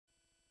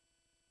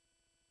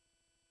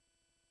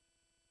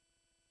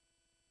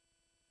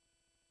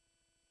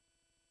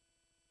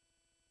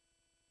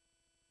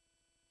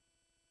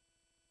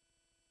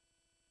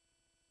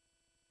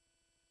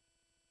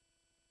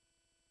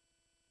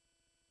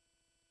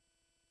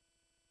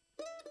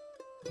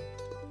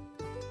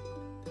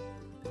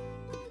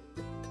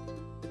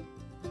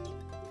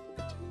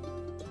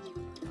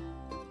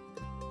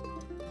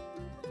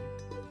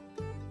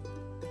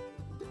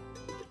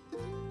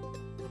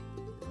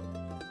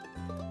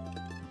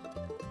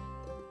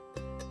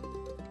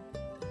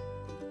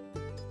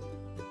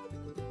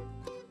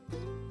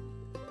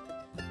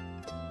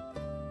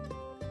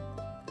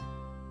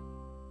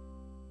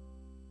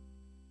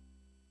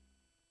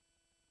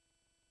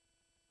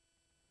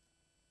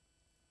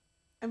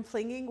I'm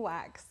flinging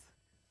wax.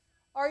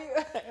 Are you?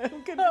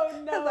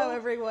 Oh, no. Hello,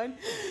 everyone.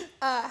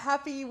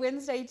 Happy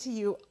Wednesday to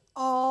you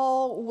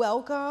all.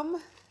 Welcome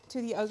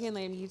to the Oak and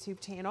Lamb YouTube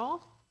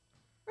channel.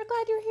 We're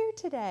glad you're here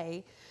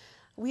today.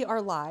 We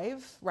are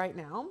live right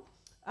now,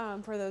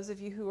 for those of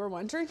you who are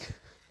wondering.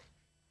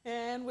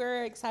 And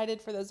we're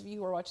excited for those of you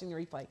who are watching the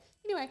replay.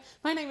 Anyway,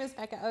 my name is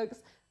Becca Oaks.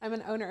 I'm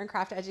an owner and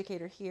craft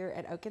educator here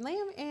at Oak and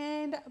Lamb,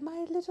 and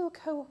my little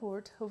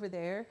cohort over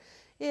there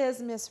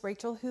is Miss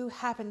Rachel, who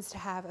happens to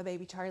have a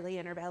baby Charlie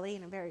in her belly,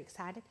 and I'm very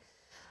excited.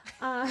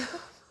 Hi,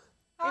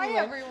 anyway,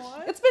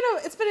 everyone. It's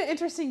been an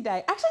interesting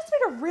day. Actually, it's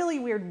been a really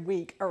weird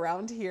week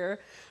around here.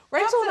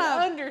 Rachel That's and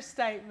I, an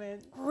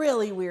understatement.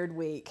 really weird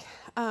week.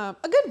 A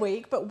good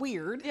week, but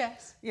weird.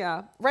 Yes.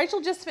 Yeah. Rachel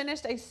just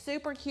finished a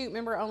super cute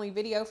member-only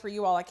video for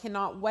you all. I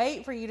cannot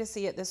wait for you to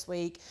see it this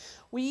week.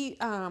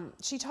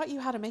 She taught you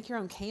how to make your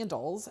own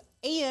candles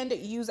and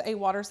use a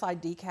water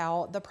slide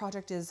decal. The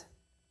project is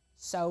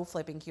so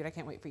flipping cute. I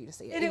can't wait for you to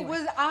see it. And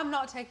anyway. I'm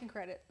not taking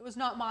credit. It was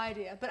not my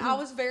idea, but I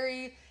was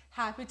very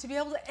happy to be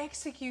able to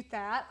execute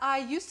that. I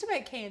used to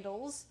make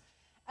candles.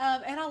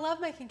 And I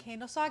love making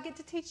candles, so I get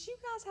to teach you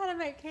guys how to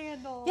make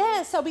candles.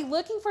 Yes, so be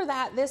looking for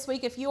that this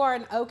week. If you are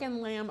an Oak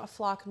and Lamb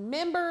Flock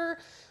member,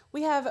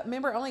 we have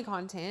member-only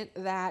content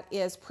that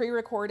is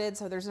pre-recorded,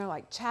 so there's no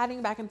like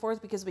chatting back and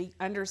forth because we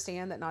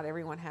understand that not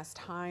everyone has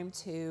time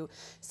to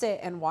sit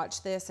and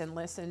watch this and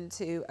listen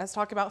to us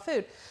talk about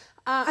food.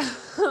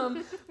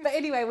 But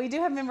anyway, we do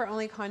have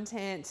member-only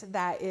content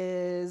that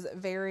is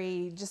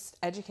very just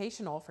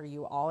educational for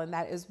you all, and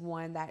that is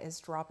one that is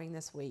dropping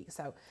this week.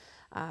 So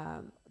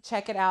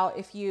check it out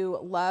if you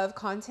love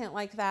content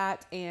like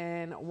that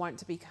and want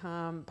to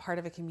become part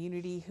of a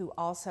community who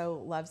also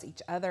loves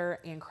each other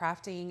and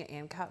crafting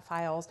and cut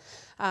files.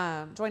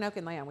 Join Oak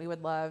and Lamb. We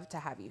would love to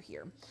have you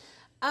here.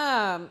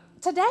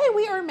 Today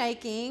we are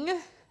making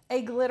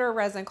a glitter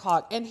resin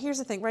clock. And here's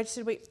the thing,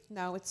 Rachel,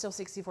 no, it's still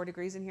 64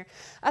 degrees in here.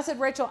 I said,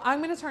 Rachel,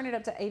 I'm going to turn it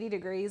up to 80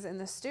 degrees in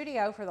the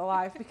studio for the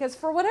live because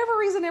for whatever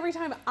reason, every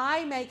time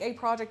I make a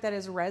project that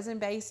is resin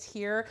based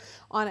here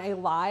on a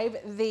live,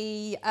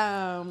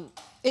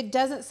 it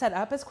doesn't set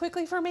up as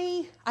quickly for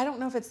me. I don't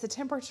know if it's the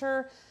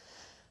temperature.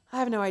 I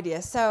have no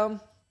idea. So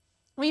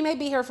we may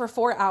be here for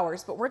 4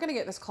 hours, but we're going to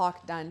get this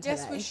clock done today.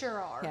 Yes, we sure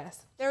are.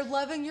 Yes. They're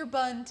loving your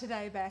bun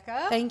today,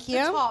 Becca. Thank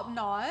you. The top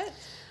knot.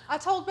 I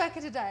told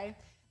Becca today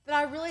that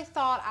I really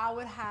thought I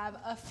would have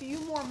a few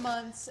more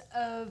months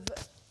of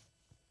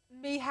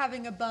me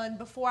having a bun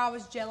before I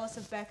was jealous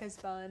of Becca's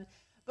bun.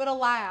 But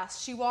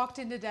alas, she walked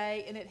in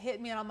today and it hit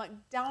me and I'm like,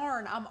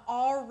 darn, I'm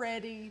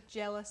already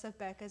jealous of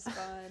Becca's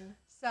bun.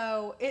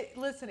 So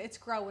listen, it's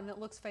growing. It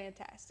looks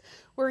fantastic.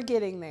 We're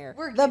getting there.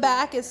 The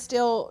back is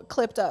still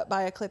clipped up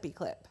by a clippy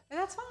clip. And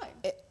that's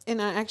fine. And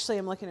I actually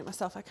am looking at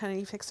myself. I kind of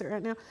need to fix it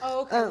right now.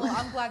 Oh, okay. Well,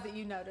 I'm glad that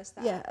you noticed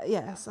that. Yeah,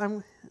 yes.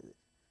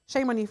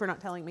 Shame on you for not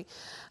telling me.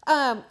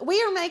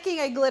 We are making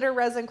a glitter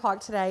resin clock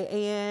today,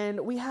 and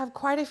we have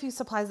quite a few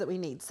supplies that we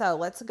need. So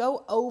let's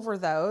go over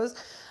those.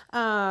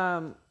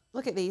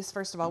 Look at these.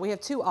 First of all, we have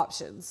two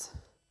options.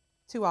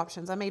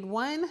 I made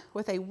one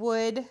with a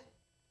wood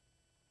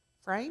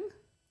frame.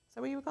 Is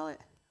that what you would call it?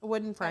 A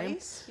wooden frame.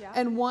 Base, yeah.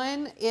 And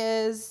one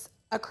is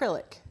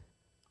acrylic.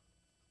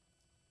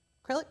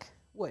 Acrylic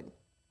wood.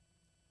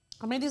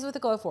 I made these with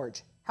a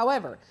Glowforge.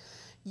 However,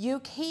 you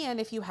can,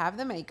 if you have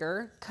the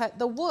maker, cut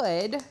the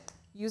wood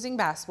using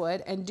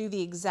basswood and do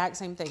the exact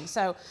same thing.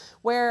 So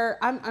where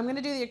I'm going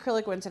to do the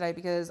acrylic one today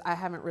because I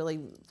haven't really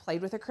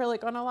played with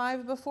acrylic on a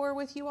live before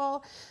with you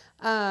all.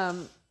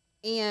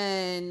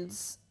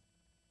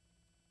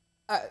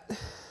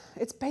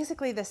 It's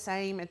basically the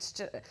same. It's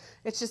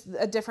just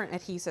a different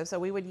adhesive. So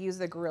we would use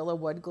the Gorilla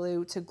Wood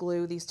Glue to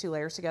glue these two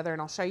layers together.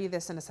 And I'll show you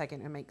this in a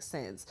second. It makes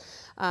sense.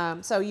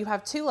 So you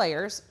have two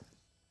layers.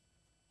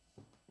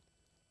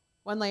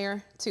 One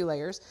layer, two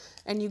layers,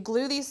 and you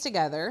glue these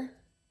together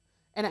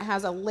and it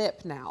has a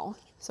lip now,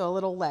 so a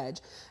little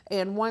ledge.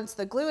 And once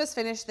the glue is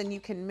finished, then you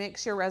can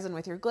mix your resin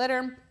with your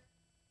glitter,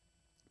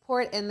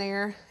 pour it in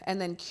there,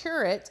 and then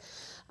cure it.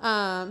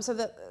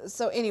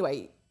 So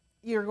anyway,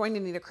 you're going to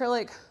need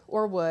acrylic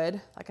or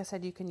wood. Like I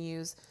said, you can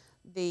use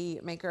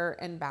the maker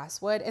and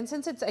basswood. And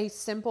since it's a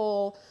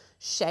simple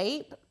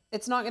shape,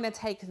 it's not going to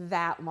take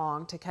that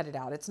long to cut it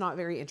out. It's not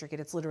very intricate.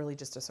 It's literally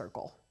just a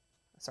circle.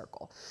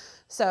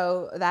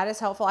 So that is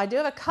helpful. I do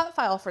have a cut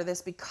file for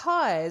this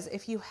because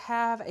if you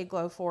have a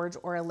Glowforge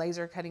or a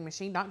laser cutting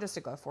machine, not just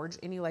a Glowforge,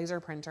 any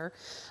laser printer,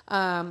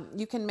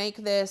 you can make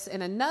this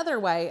in another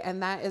way,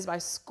 and that is by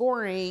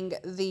scoring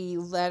the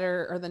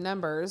letter or the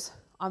numbers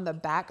on the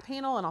back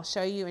panel, and I'll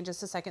show you in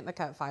just a second the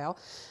cut file.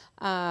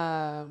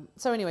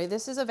 So anyway,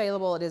 this is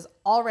available. It is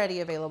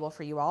already available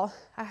for you all.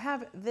 I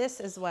have this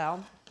as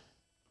well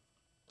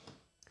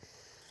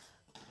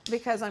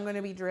because I'm going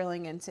to be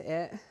drilling into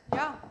it.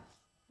 Yeah.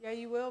 Yeah,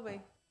 you will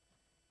be.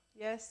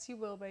 Yes, you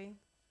will be.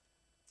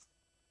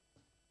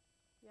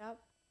 Yep.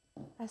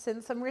 I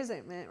sense some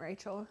resentment,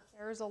 Rachel.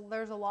 There's a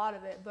lot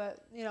of it, but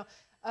you know,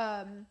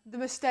 the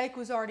mistake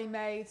was already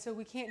made, so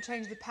we can't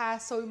change the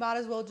past. So we might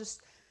as well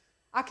just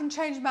I can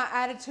change my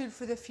attitude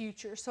for the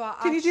future. So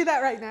Can you do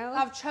that right now?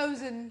 I've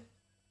chosen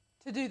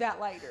to do that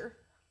later.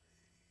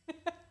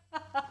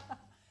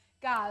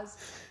 Guys,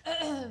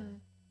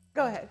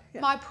 Go ahead.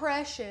 Yeah. my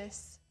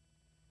precious,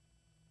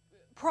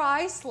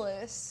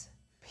 priceless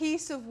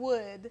piece of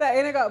wood. That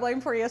Anna got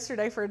blamed for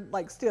yesterday for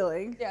like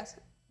stealing. Yes.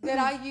 That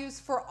I use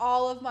for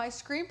all of my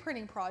screen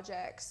printing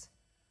projects.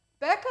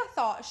 Becca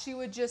thought she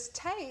would just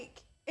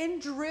take and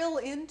drill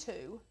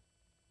into.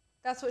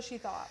 That's what she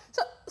thought.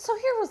 So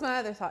here was my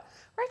other thought.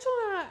 Rachel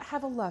and I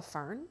have a love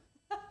fern.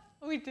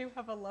 We do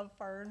have a love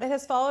fern. It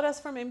has followed us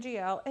from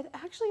MGL. It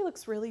actually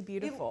looks really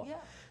beautiful. Yeah.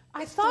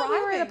 I It's thought we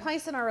were at a thriving.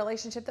 place in our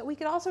relationship that we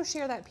could also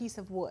share that piece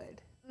of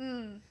wood.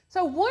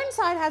 So one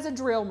side has a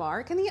drill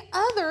mark and the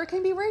other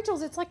can be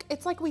Rachel's. It's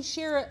like we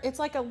share, it's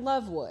like a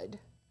love wood,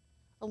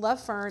 a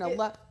love fern,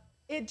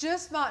 It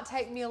just might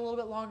take me a little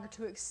bit longer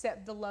to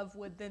accept the love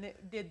wood than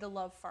it did the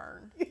love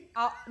fern.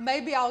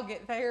 Maybe I'll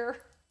get there.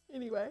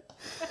 Anyway,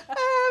 I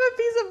have a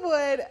piece of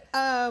wood.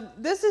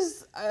 This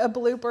is a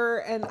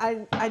blooper, and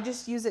I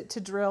just use it to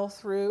drill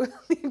through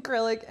the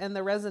acrylic and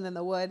the resin in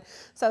the wood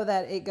so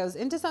that it goes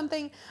into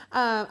something.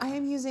 I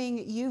am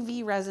using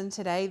UV resin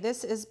today.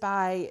 This is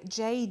by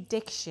J.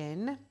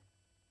 Diction.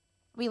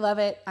 We love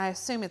it. I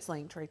assume it's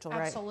linked, Rachel,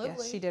 right? Absolutely.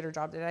 Yes, she did her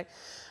job today.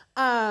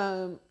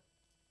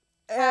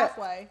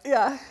 Halfway.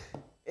 Yeah.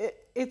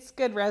 It's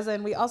good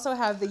resin. We also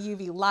have the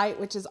UV light,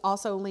 which is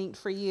also linked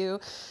for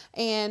you.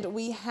 And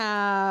we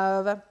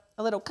have a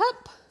little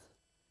cup,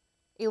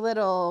 a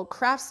little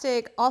craft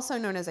stick, also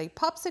known as a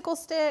popsicle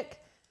stick.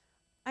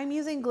 I'm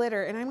using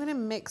glitter, and I'm going to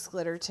mix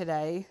glitter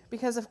today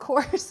because, of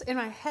course, in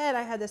my head,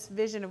 I had this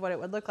vision of what it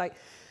would look like,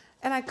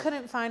 and I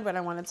couldn't find what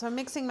I wanted. So I'm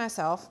mixing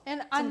myself.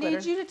 And I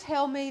need you to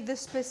tell me the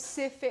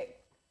specific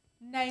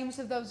names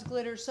of those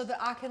glitters so that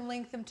I can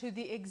link them to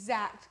the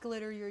exact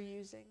glitter you're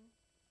using.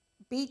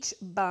 Beach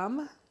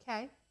Bum.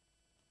 Okay.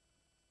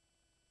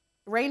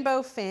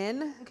 Rainbow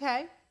Fin.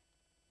 Okay.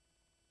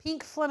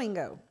 Pink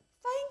Flamingo.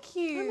 Thank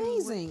you.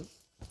 Amazing.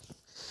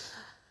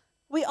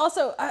 We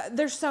also,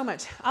 there's so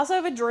much. I also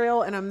have a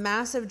drill and a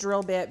massive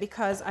drill bit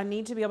because I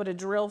need to be able to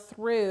drill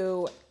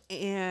through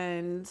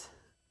and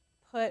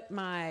put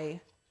my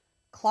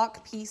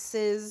clock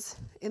pieces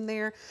in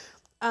there.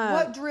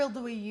 What drill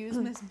do we use?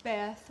 Miss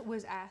Beth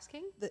was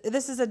asking.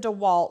 This is a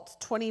DeWalt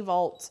 20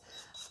 volt.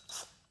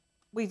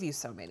 We've used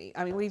so many.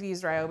 I mean, we've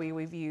used Ryobi,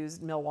 we've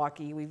used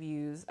Milwaukee, we've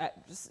used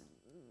just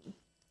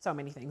so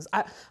many things.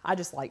 I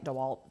just like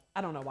DeWalt.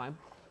 I don't know why.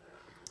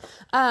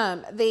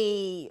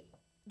 The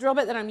drill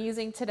bit that I'm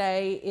using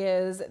today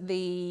is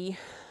the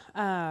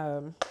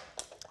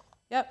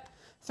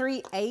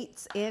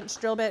 3/8 inch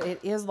drill bit.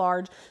 It is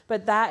large,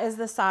 but that is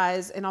the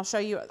size, and I'll show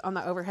you on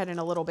the overhead in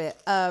a little bit,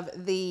 of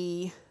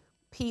the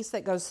piece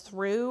that goes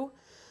through.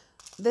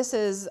 This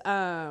is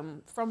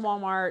from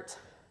Walmart.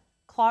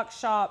 Clock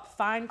Shop,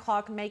 fine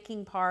clock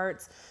making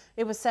parts.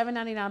 It was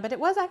 $7.99, but it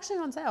was actually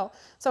on sale.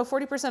 So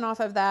 40%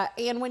 off of that.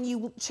 And when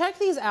you check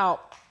these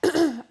out,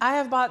 I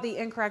have bought the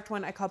incorrect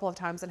one a couple of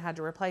times and had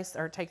to replace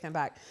or take them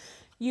back.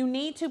 You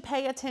need to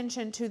pay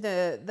attention to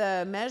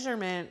the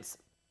measurements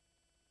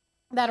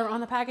that are on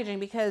the packaging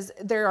because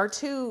there are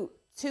two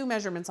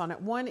measurements on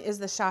it. One is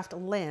the shaft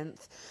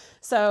length.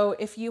 So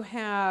if you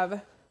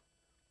have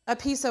a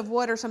piece of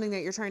wood or something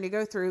that you're trying to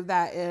go through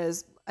that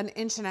is 1.5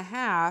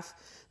 inches,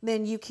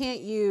 then you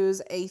can't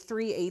use a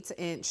 3/8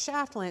 inch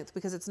shaft length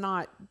because it's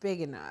not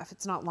big enough.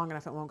 It's not long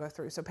enough. It won't go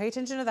through. So pay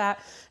attention to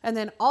that. And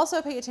then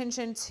also pay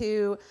attention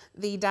to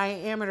the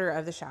diameter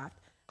of the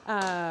shaft.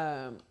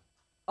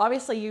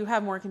 Obviously you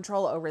have more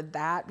control over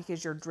that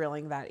because you're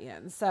drilling that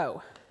in.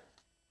 So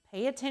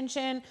pay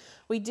attention.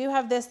 We do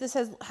have this. This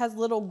has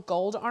little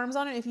gold arms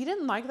on it. If you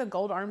didn't like the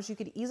gold arms, you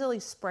could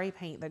easily spray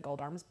paint the gold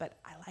arms, but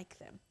I like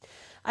them.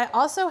 I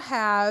also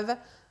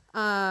have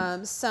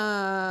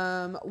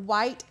some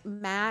white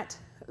matte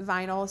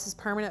vinyl. This is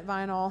permanent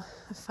vinyl.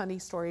 A funny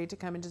story to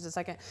come in just a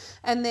second.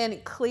 And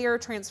then clear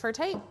transfer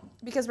tape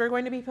because we're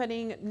going to be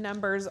putting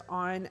numbers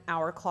on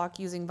our clock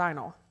using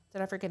vinyl.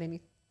 Did I forget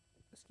any?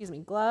 Excuse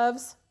me.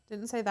 Gloves.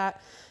 Didn't say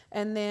that.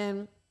 And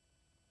then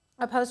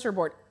a poster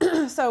board.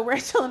 So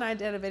Rachel and I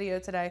did a video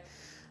today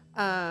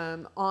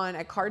on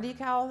a car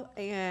decal,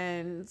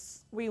 and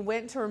we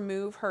went to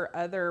remove her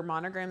other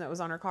monogram that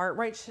was on her car.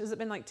 Rach, has it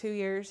been like 2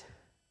 years?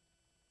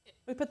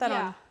 We put that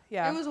on.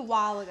 Yeah. It was a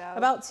while ago.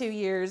 About 2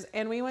 years.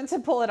 And we went to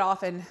pull it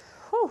off, and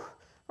whew,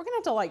 we're going to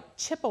have to like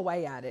chip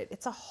away at it.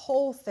 It's a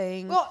whole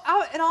thing. Well,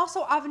 and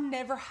also I've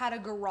never had a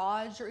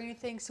garage or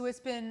anything, so it's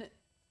been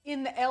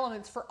in the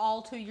elements for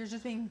all 2 years,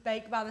 just being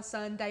baked by the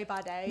sun day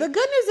by day. The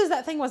good news is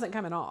that thing wasn't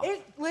coming off.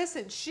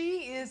 Listen,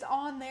 she is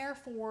on there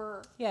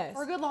for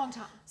a good long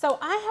time. So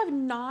I have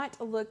not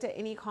looked at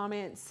any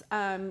comments.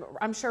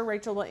 I'm sure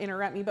Rachel will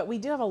interrupt me, but we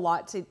do have a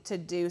lot to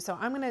do. So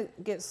I'm going to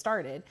get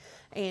started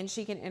and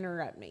she can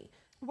interrupt me.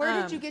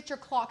 Where did you get your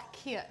clock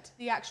kit?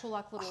 The actual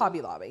like little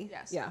Hobby Lobby.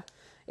 Yes. Yeah.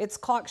 It's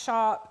Clock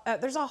Shop.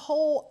 There's a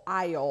whole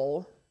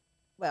aisle.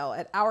 Well,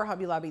 at our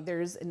Hobby Lobby,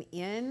 there's an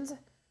end.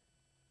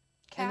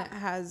 Cap. And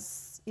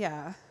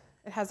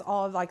it has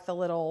all of like the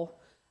little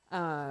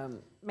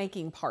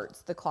making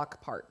parts, the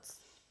clock parts.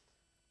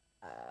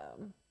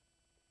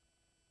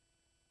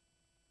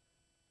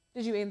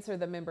 Did you answer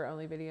the member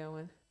only video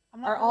one?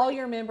 Are all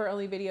your member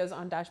only videos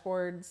on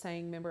dashboard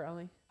saying member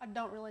only? I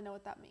don't really know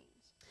what that means.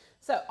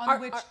 So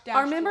On which dashboard?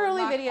 Our member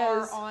only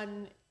videos are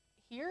on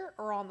here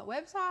or on the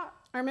website?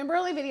 Our member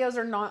only videos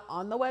are not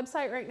on the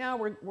website right now.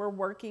 We're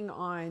working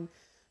on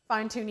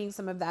fine tuning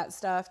some of that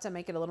stuff to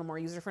make it a little more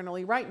user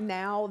friendly. Right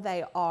now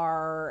they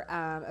are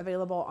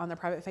available on the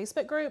private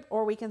Facebook group,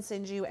 or we can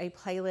send you a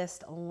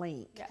playlist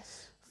link.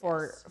 Yes.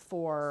 For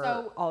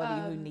all of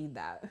you who need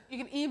that. You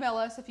can email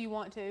us if you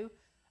want to,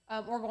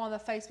 or go on the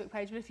Facebook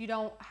page. But if you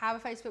don't have a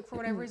Facebook for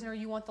whatever reason, or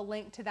you want the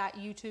link to that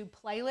YouTube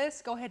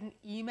playlist, go ahead and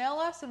email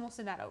us and we'll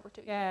send that over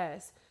to you.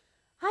 Yes.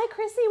 Hi,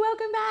 Chrissy.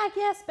 Welcome back.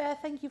 Yes, Beth.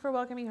 Thank you for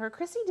welcoming her.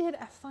 Chrissy did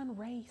a fun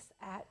race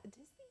at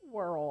Disney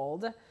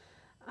World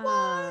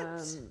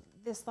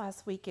this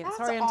last weekend. That's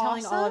sorry, I'm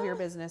telling all of awesome. your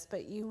business,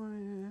 but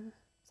I'm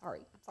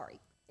sorry.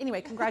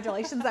 Anyway,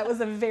 congratulations. That was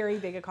a very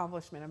big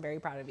accomplishment. I'm very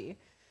proud of you.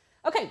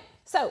 Okay,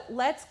 so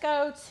let's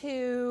go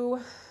to,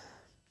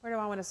 where do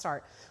I want to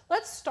start?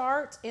 Let's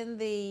start in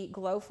the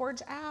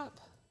Glowforge app.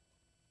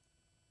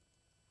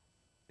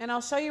 And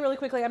I'll show you really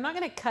quickly. I'm not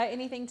going to cut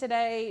anything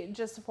today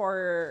just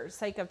for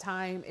sake of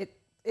time.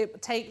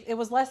 It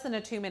was less than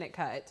a 2-minute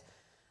cut.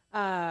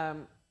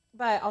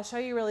 But I'll show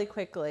you really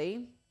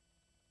quickly.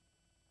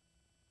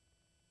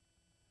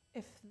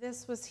 If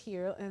this was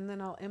here, and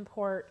then I'll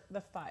import the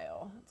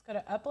file. Let's go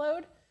to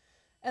upload.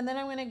 And then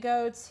I'm going to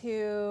go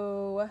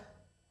to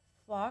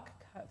Flock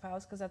cut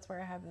files because that's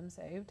where I have them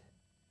saved.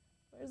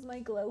 Where's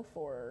my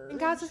Glowforge? And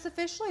guys, it's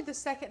officially the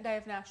second day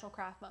of National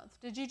Craft Month.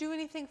 Did you do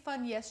anything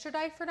fun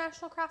yesterday for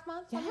National Craft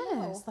Month?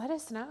 Yes, let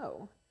us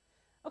know.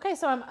 Okay,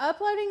 so I'm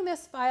uploading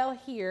this file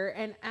here,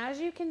 and as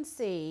you can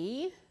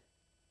see,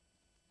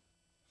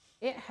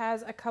 it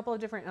has a couple of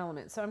different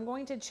elements. So I'm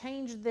going to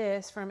change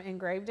this from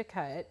engraved to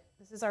cut.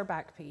 This is our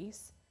back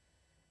piece.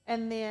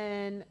 And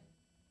then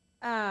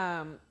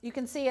you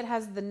can see it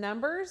has the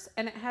numbers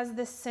and it has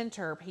this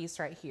center piece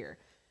right here.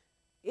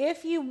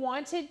 If you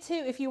wanted to,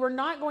 if you were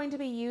not going to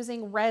be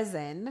using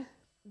resin,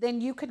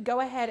 then you could go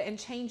ahead and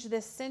change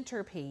this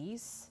center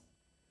piece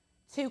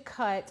to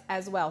cut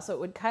as well. So it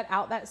would cut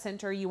out that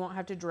center. You won't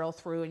have to drill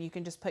through, and you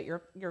can just put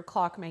your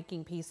clock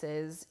making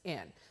pieces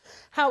in.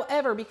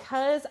 However,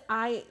 because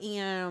I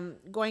am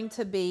going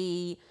to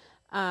be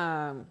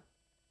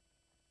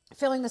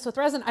filling this with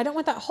resin, I don't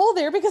want that hole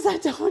there because I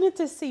don't want it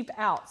to seep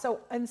out.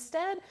 So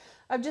instead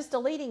of just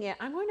deleting it,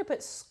 I'm going to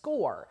put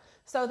score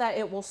so that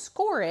it will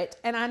score it,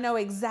 and I know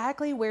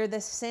exactly where the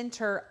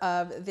center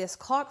of this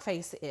clock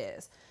face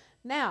is.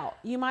 Now,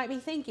 you might be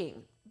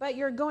thinking, but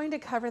you're going to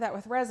cover that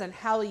with resin.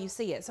 How will you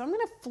see it? So I'm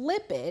going to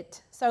flip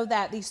it so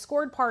that the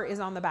scored part is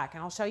on the back,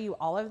 and I'll show you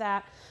all of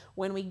that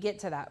when we get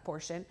to that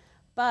portion.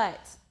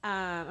 But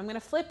I'm going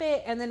to flip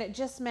it, and then it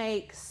just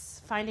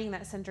makes finding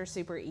that center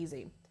super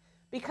easy.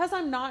 Because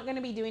I'm not going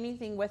to be doing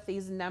anything with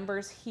these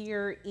numbers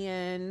here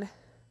in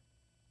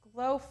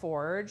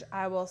Glowforge,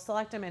 I will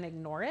select them and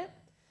ignore it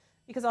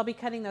because I'll be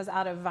cutting those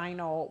out of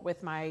vinyl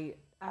with my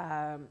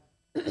my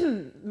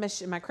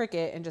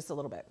Cricut in just a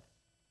little bit.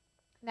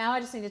 Now I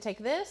just need to take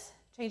this,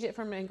 change it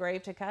from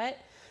engraved to cut.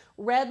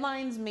 Red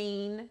lines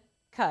mean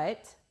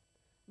cut,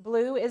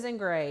 blue is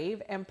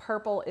engrave, and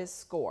purple is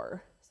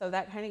score. So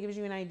that kind of gives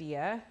you an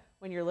idea.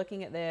 When you're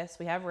looking at this,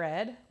 we have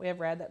red,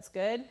 that's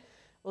good.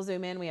 We'll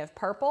zoom in, we have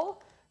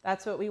purple,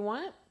 that's what we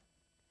want.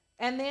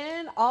 And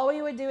then all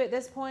we would do at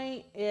this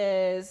point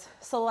is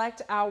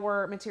select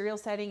our material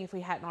setting if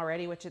we hadn't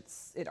already, which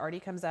it already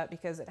comes up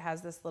because it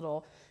has this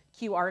little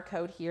QR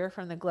code here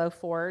from the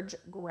Glowforge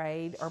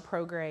grade or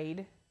pro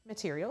grade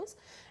materials.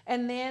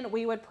 And then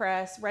we would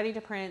press ready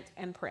to print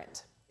and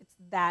print. It's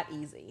that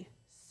easy,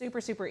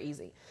 super, super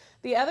easy.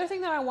 The other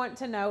thing that I want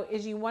to note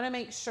is you want to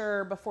make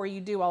sure before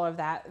you do all of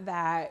that,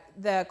 that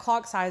the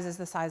clock size is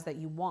the size that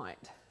you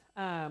want.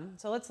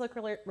 So let's look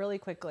really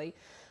quickly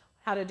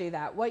how to do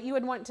that. What you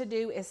would want to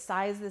do is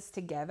size this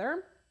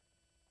together.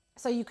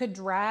 So you could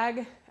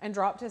drag and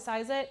drop to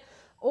size it,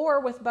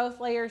 or with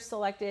both layers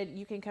selected,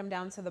 you can come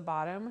down to the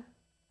bottom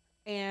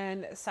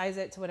and size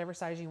it to whatever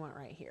size you want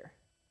right here.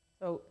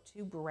 So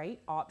 2 great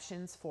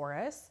options for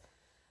us.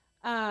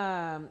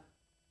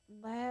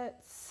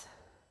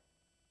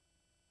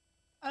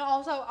 And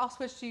also, I'll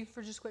switch to you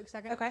for just a quick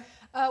second. Okay.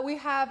 We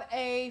have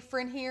a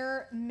friend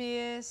here,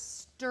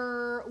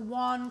 Mr.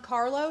 Juan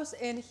Carlos,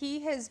 and he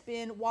has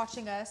been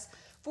watching us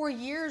for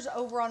years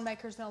over on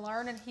Makers Gonna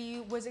Learn, and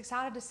he was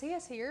excited to see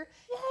us here.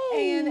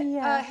 Yay!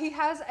 And he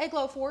has a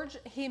Glowforge.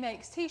 He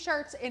makes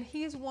t-shirts, and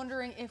he's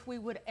wondering if we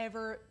would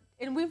ever,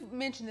 and we've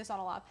mentioned this on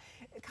a live,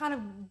 kind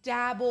of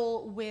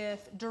dabble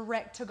with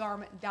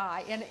direct-to-garment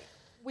dye. And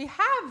we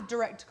have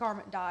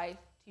direct-to-garment dye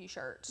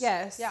t-shirts.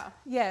 Yes. Yeah.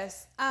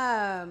 Yes.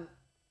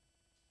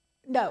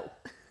 No.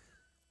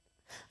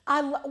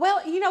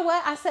 Well, you know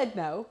what? I said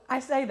no. I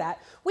say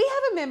that. We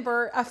have a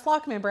member, a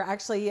flock member,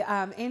 actually,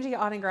 Angie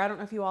Ottinger. I don't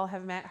know if you all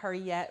have met her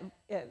yet,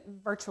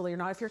 virtually or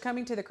not. If you're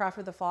coming to the Craft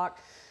with the Flock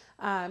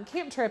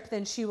camp trip,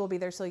 then she will be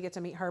there, so you get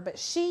to meet her. But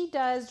she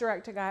does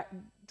direct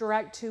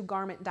to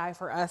garment dye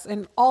for us,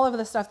 and all of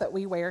the stuff that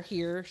we wear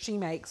here, she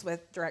makes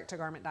with direct to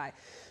garment dye.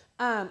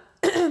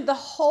 The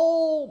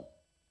whole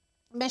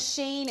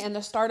machine and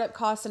the startup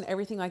costs and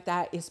everything like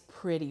that is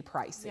pretty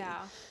pricey. Yeah.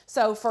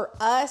 So for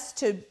us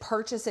to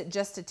purchase it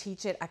just to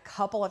teach it a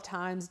couple of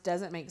times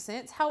doesn't make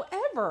sense.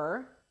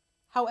 However,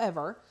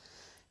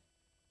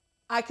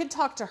 I could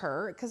talk to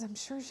her because I'm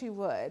sure she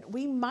would.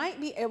 We might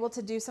be able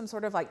to do some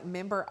sort of like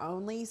member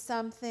only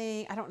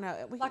something. I don't know.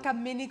 Like a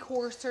mini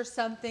course or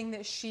something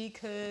that she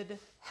could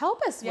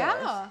help us with.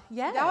 Yeah.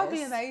 That would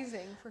be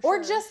amazing for sure.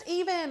 Or just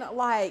even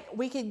like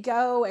we could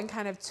go and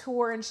kind of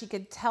tour and she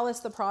could tell us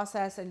the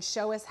process and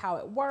show us how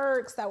it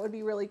works. That would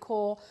be really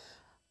cool.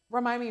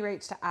 Remind me,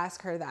 Rach, to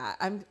ask her that.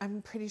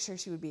 I'm pretty sure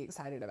she would be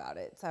excited about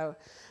it. So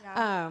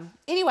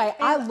anyway,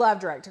 I love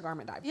direct to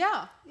garment dye.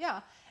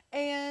 Yeah.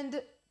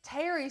 And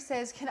Terry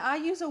says, can I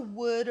use a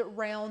wood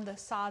around the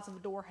size of a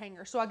door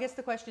hanger? So I guess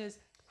the question is,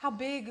 how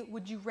big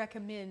would you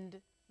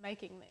recommend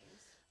making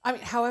these? I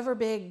mean, however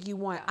big you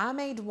want. I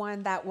made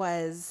one that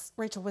was,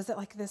 Rachel, was it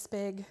like this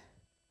big?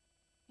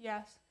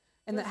 Yes.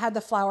 And that had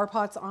the flower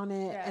pots on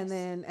it. Yes. And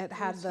then it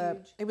had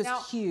huge. It was now,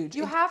 huge.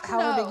 You have to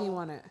however know, big you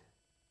want it.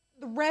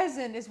 The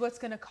resin is what's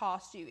going to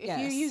cost you. If Yes.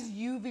 you use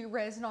UV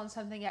resin on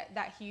something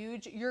that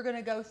huge, you're going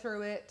to go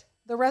through it.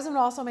 The resin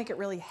will also make it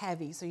really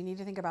heavy. So you need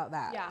to think about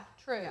that. Yeah,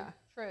 true. Yeah.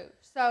 True.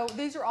 So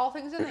these are all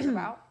things to think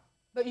about,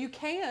 but you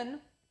can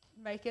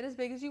make it as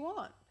big as you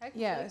want.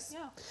 Yes.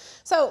 Yeah.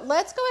 So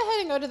let's go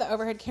ahead and go to the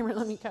overhead camera.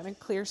 Let me kind of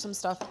clear some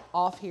stuff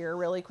off here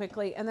really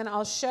quickly. And then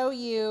I'll show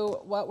you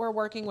what we're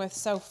working with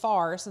so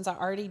far, since I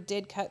already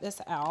did cut this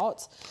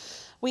out.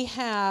 We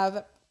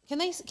have,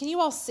 can you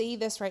all see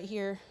this right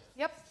here?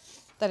 Yep.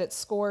 That it's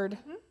scored.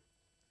 Mm-hmm.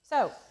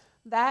 So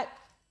that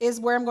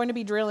is where I'm going to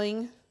be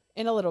drilling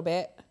in a little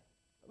bit.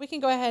 We can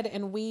go ahead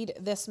and weed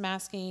this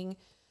masking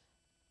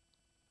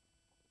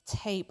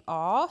tape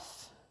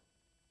off.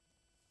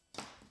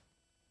 If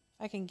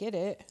I can get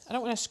it. I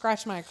don't want to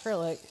scratch my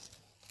acrylic.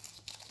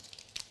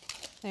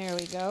 There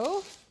we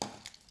go.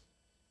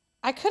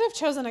 I could have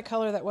chosen a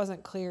color that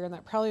wasn't clear, and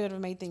that probably would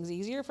have made things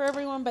easier for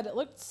everyone, but it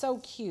looked so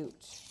cute.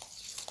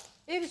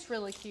 It is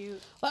really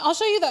cute. Well, I'll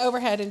show you the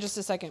overhead in just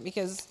a second,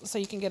 because so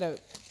you can get a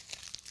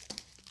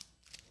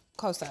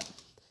close up.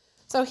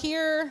 So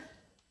here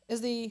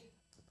is the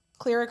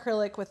clear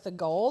acrylic with the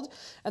gold,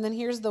 and then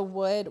here's the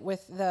wood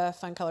with the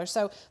fun color.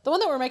 So the one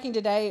that we're making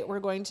today,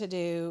 we're going to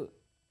do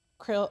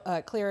clear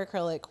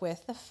acrylic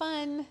with the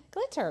fun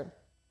glitter.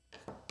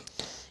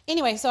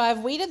 Anyway, so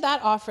I've weeded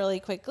that off really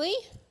quickly,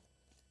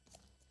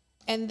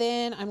 and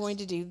then I'm going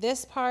to do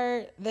this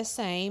part the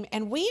same,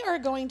 and we are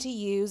going to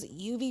use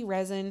UV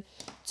resin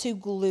to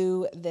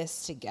glue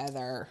this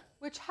together.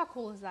 Which, how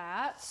cool is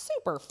that?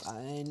 Super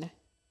fun.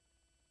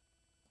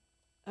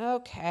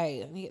 Okay,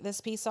 let me get this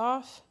piece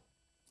off.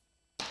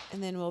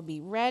 And then we'll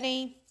be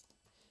ready.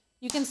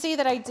 You can see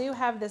that I do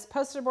have this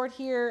poster board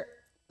here.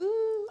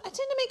 I tend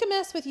to make a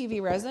mess with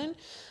UV resin,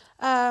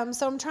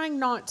 so I'm trying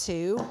not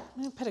to.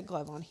 I'm going to put a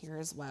glove on here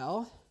as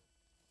well.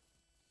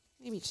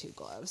 Maybe 2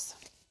 gloves.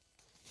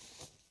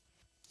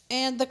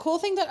 And the cool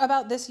thing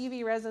about this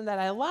UV resin that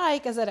I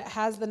like is that it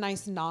has the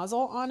nice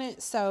nozzle on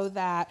it, so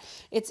that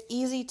it's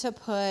easy to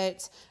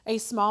put a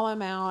small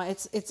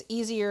amount. It's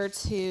easier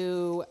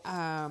to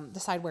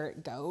decide where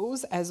it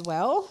goes as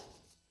well.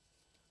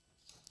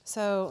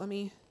 So let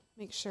me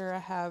make sure I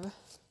have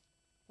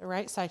the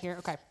right side here.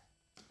 Okay.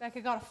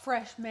 Becca got a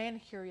fresh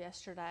manicure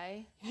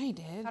yesterday. Yeah, he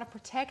did. Got to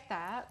protect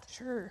that.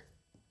 Sure.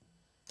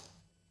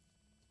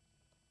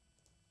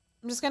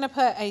 I'm just going to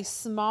put a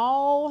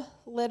small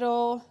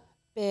little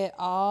bit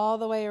all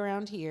the way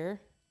around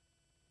here.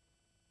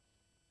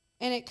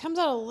 And it comes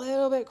out a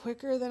little bit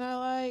quicker than I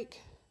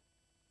like.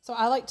 So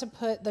I like to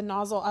put the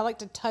nozzle, I like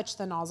to touch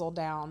the nozzle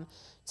down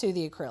to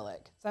the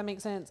acrylic. Does that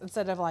make sense?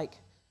 Instead of like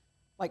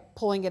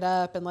pulling it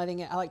up and letting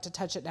it, I like to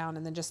touch it down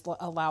and then just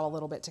allow a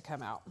little bit to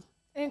come out.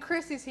 And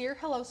Chrissy's here.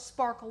 Hello,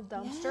 Sparkle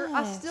Dumpster. Yes.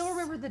 I still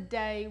remember the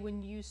day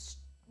when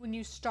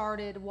you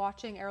started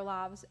watching our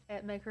lives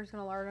at Makers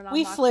Gonna Learn. And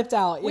We flipped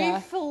out, yeah.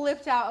 We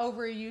flipped out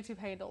over a YouTube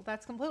handle.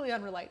 That's completely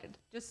unrelated.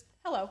 Just,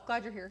 hello,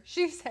 glad you're here.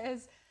 She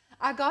says,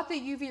 I got the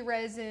UV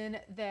resin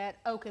that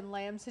Oak and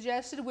Lamb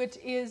suggested, which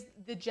is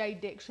the J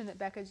Diction that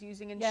Becca's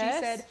using. And Yes.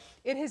 she said,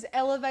 it has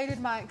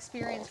elevated my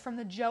experience from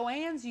the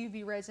Joann's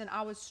UV resin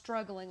I was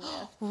struggling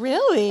with.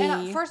 Really?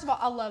 And first of all,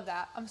 I love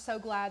that. I'm so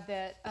glad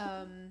that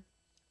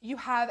you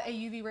have a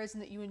UV resin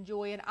that you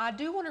enjoy. And I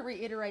do want to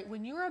reiterate,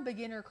 when you're a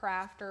beginner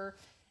crafter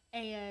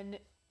and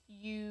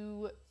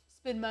you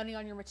spend money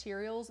on your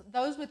materials,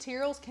 those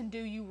materials can do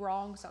you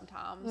wrong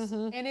sometimes.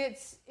 Mm-hmm. And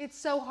it's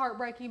so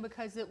heartbreaking,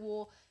 because it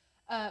will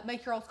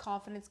make your own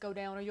confidence go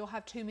down, or you'll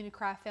have too many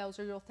craft fails,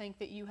 or you'll think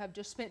that you have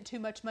just spent too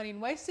much money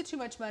and wasted too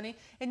much money,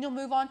 and you'll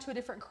move on to a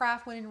different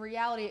craft, when in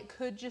reality it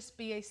could just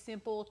be a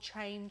simple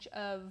change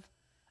of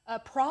a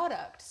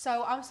product.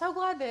 So I'm so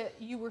glad that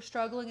you were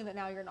struggling and that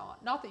now you're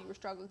not. Not that you were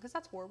struggling, because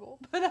that's horrible,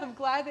 but I'm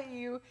glad that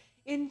you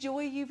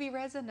enjoy UV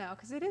resin now,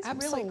 because it is really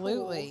cool.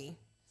 Absolutely.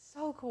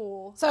 So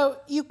cool. So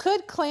you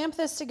could clamp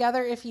this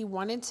together if you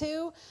wanted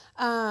to.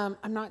 I'm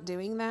not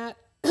doing that.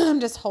 I'm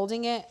just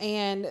holding it,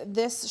 and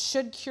this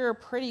should cure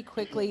pretty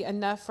quickly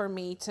enough for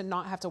me to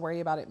not have to worry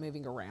about it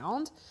moving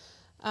around.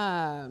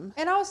 And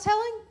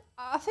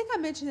I think I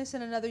mentioned this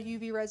in another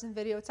UV resin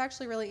video. It's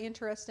actually really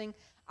interesting.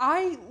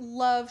 I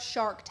love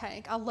Shark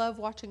Tank. I love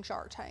watching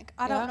Shark Tank.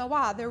 I don't know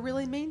why. They're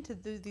really mean to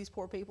these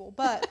poor people,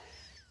 but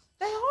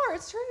they are.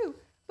 It's true.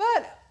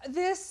 But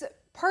this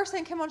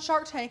person came on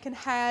Shark Tank and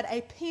had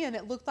a pen.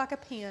 It looked like a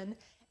pen.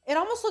 It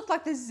almost looked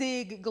like the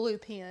Zig glue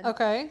pen.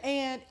 Okay.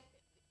 And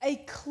a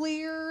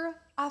clear,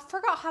 I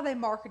forgot how they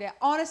marketed it.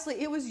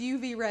 Honestly, it was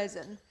UV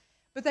resin,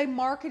 but they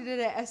marketed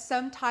it as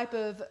some type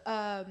of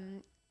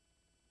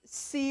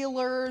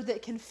sealer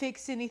that can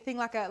fix anything,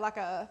 like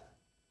a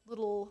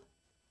little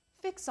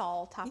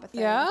fix-all type of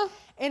thing. Yeah.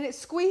 And it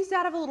squeezed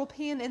out of a little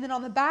pen, and then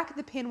on the back of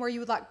the pen where you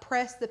would like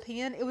press the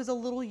pen, it was a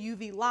little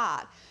UV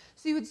light.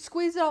 So you would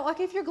squeeze it on, like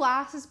if your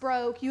glasses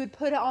broke, you would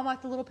put it on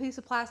like the little piece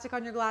of plastic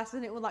on your glasses,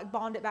 and it would like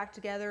bond it back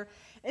together.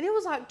 And it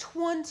was like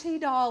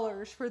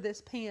 $20 for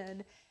this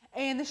pen.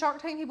 And the Shark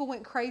Tank people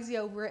went crazy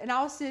over it. And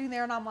I was sitting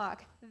there and I'm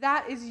like,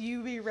 that is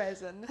UV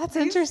resin. That's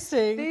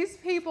interesting. These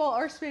people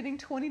are spending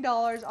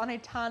 $20 on a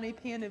tiny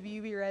pen of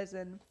UV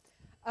resin.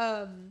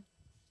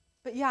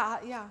 But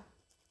yeah.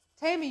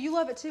 Tammy, you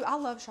love it too. I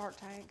love Shark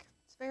Tank.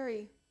 It's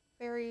very,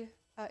 very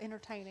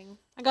entertaining.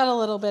 I got a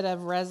little bit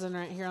of resin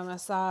right here on the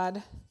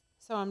side,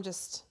 so I'm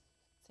just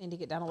sanding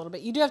it down a little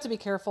bit. You do have to be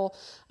careful,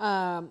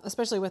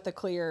 especially with the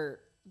clear,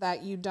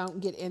 that you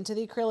don't get into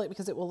the acrylic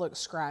because it will look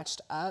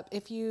scratched up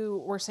if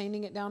you were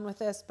sanding it down with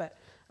this, but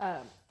I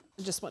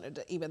just wanted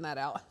to even that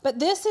out. But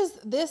this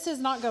is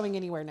not going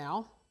anywhere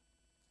now.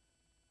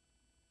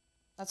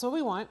 That's what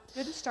we want.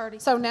 Good and sturdy.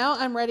 So now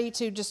I'm ready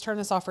to just turn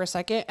this off for a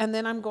second, and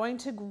then I'm going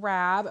to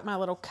grab my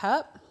little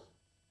cup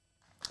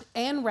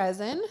and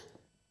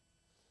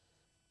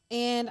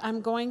and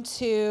I'm going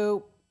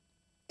to,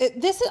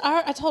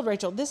 I told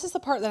Rachel, this is the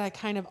part that I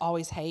kind of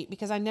always hate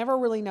because I never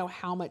really know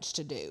how much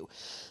to do.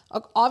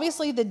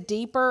 Obviously, the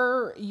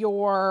deeper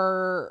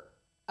your,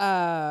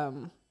 like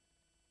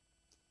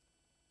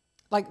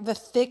the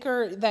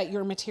thicker that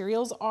your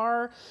materials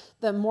are,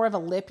 the more of a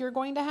lip you're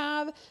going to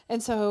have.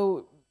 And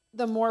so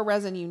the more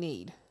resin you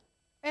need.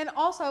 And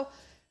also,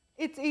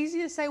 it's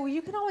easy to say, well,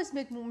 you can always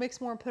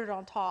mix more and put it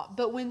on top.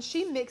 But when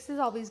she mixes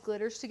all these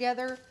glitters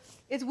together,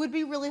 it would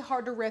be really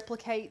hard to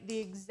replicate the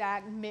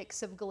exact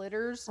mix of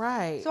glitters.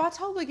 Right. So I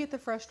totally get the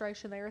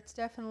frustration there. It's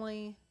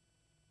definitely,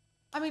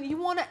 I mean, you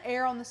want to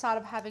err on the side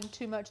of having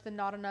too much than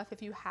not enough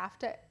if you have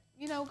to,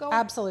 go.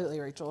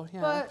 Absolutely, Rachel.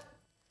 Yeah. But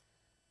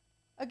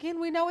again,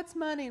 we know it's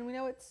money and we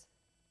know it's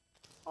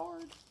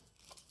hard.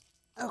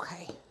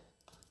 Okay.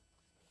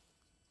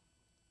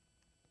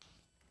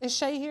 Is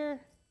Shay here?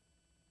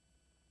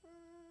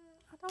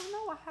 I don't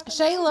know. I haven't.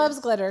 Shay loves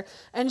glitter,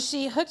 and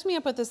she hooked me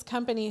up with this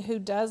company who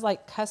does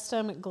like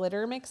custom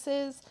glitter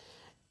mixes.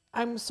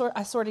 I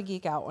sort of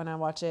geek out when I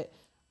watch it.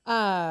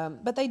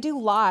 But they do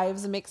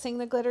lives mixing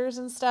the glitters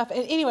and stuff.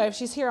 And anyway, if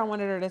she's here, I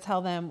wanted her to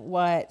tell them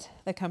what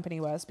the company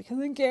was because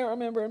I can't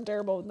remember. I'm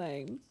terrible with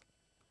names.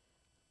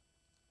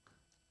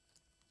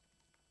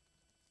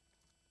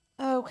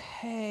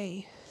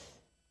 Okay.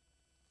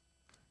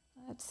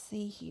 Let's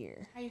see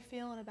here. How you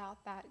feeling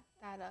about that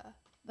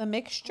The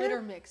mixture?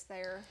 glitter mix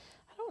there?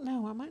 I don't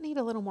know. I might need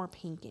a little more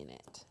pink in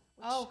it.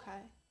 Okay.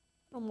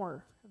 A little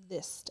more of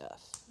this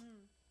stuff.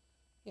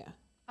 Yeah.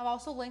 I've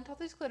also linked all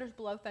these glitters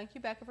below. Thank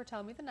you, Becca, for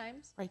telling me the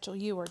names. Rachel,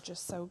 you are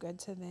just so good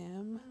to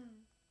them.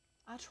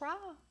 I try.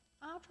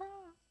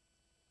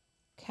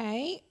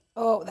 Okay.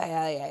 Oh,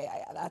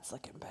 yeah. That's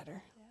looking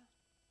better. Yeah.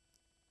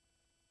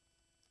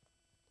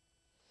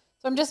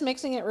 So I'm just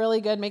mixing it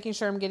really good, making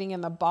sure I'm getting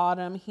in the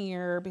bottom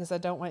here because I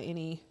don't want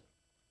any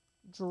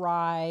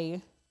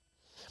dry.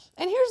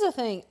 And here's the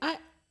thing.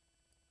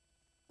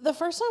 The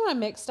first time I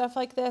mixed stuff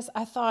like this,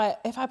 I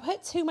thought if I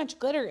put too much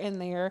glitter in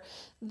there,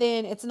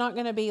 then it's not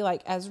going to be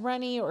like as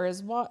runny or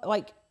as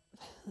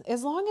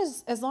as long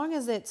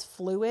as it's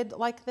fluid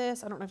like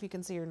this, I don't know if you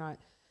can see or not,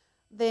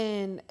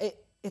 then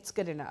it's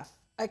good enough.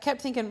 I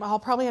kept thinking, well, I'll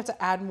probably have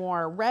to add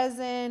more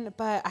resin,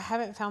 but I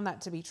haven't found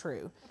that to be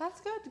true.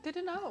 That's good. Good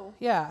to know.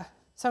 Yeah.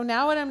 So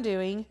now what I'm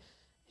doing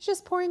is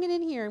just pouring it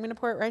in here. I'm going to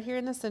pour it right here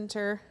in the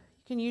center.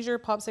 You can use your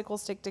popsicle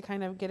stick to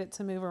kind of get it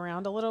to move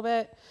around a little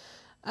bit.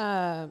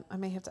 I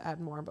may have to add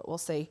more, but we'll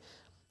see.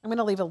 I'm going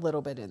to leave a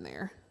little bit in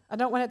there. I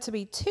don't want it to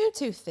be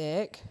too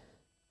thick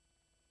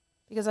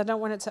because I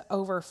don't want it to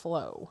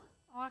overflow.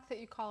 I like that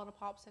you call it a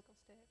popsicle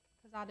stick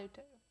because I do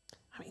too.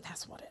 I mean,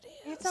 that's what it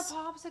is. It's a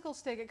popsicle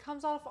stick. It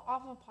comes off a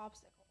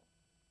popsicle.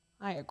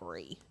 I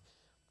agree.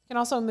 You can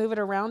also move it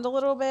around a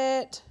little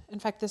bit. In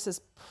fact, this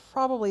is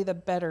probably the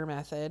better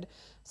method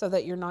so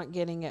that you're not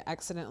getting it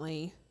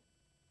accidentally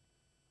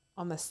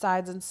on the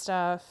sides and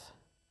stuff.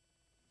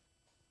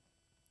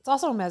 It's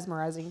also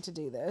mesmerizing to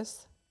do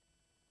this.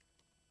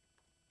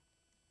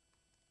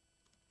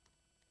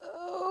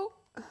 Oh.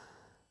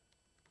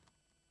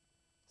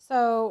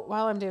 So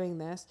while I'm doing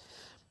this,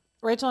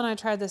 Rachel and I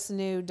tried this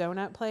new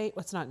donut plate.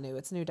 Well, it's not new.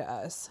 It's new to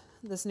us.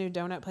 This new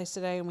donut place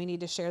today, and we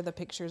need to share the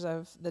pictures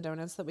of the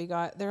donuts that we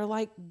got. They're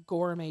like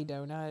gourmet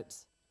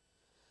donuts.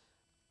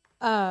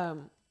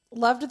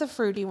 Loved the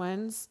fruity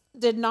ones.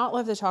 Did not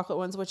love the chocolate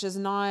ones, which is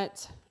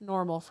not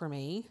normal for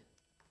me.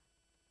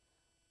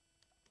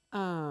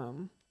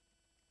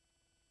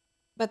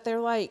 But they're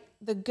like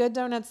the good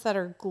donuts that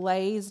are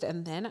glazed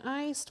and then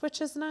iced, which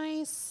is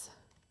nice.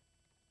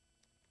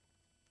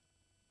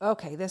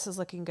 Okay, this is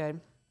looking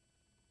good.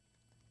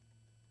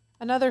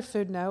 Another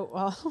food note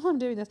while I'm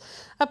doing this.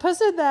 I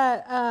posted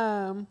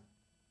that,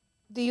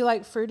 do you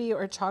like fruity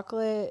or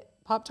chocolate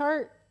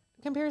Pop-Tart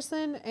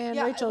comparison? And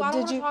Yeah, Rachel, I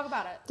don't did want you to talk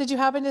about it. did you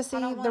happen to see I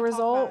don't wanna the talk about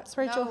results, it.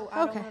 Rachel? No,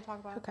 I don't want to talk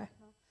about Okay. it.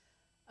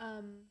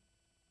 No.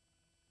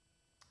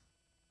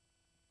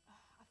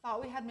 I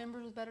thought we had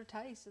members with better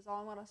taste, is all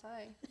I'm going to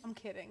say. I'm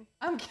kidding.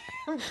 I'm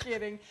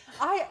kidding.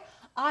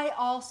 I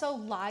also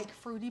like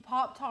fruity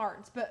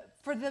Pop-Tarts, but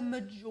for the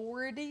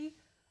majority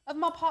of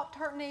my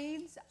Pop-Tart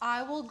needs,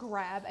 I will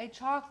grab a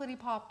chocolatey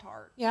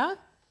Pop-Tart. Yeah?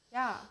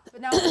 Yeah.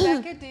 But now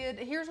Becca did,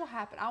 here's what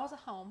happened. I was at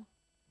home,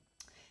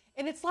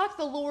 and it's like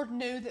the Lord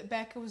knew that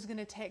Becca was going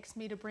to text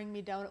me to bring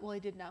me donut. Well, he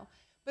did know.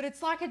 But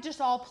it's like it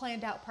just all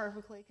planned out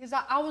perfectly, because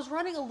I was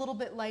running a little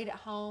bit late at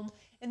home,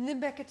 and then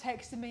Becca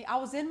texted me. I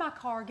was in my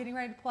car getting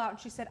ready to pull out, and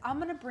she said, I'm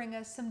going to bring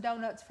us some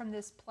donuts from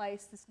this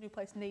new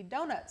place, Need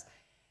Donuts.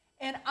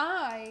 And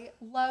I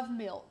love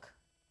milk,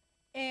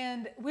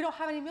 and we don't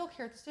have any milk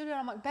here at the studio.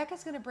 And I'm like,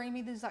 Becca's going to bring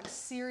me these like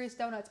serious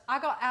donuts. I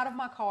got out of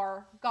my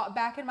car, got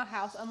back in my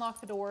house, unlocked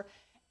the door,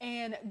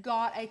 and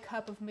got a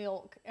cup of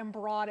milk and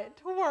brought it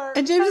to work.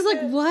 And James is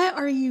like, what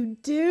are you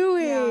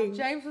doing?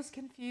 Yeah, James was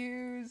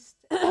confused.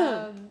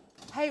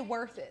 Hey,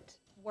 worth it.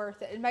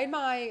 Worth it. It made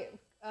my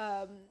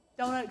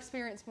donut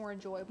experience more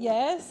enjoyable.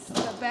 Yes.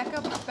 But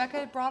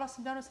Becca brought us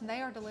some donuts, and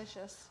they are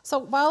delicious. So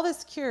while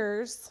this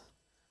cures,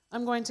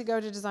 I'm going to go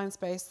to Design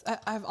Space.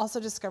 I've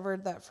also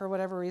discovered that for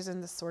whatever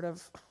reason, this sort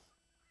of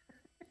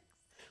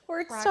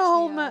works Cracks to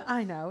hold me my... up.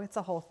 I know, it's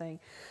a whole thing.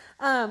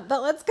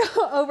 But let's go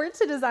over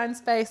to Design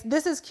Space.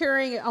 This is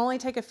curing. It only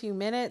take a few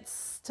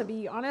minutes, to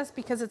be honest,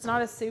 because it's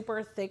not a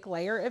super thick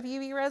layer of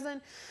UV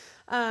resin.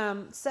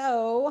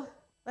 So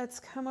let's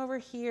come over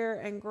here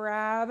and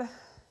grab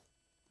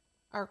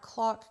our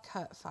clock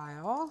cut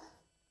file.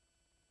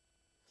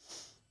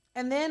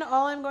 And then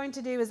all I'm going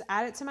to do is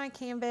add it to my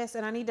canvas,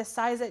 and I need to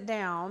size it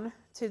down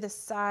to the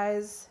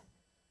size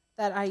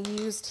that I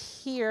used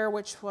here,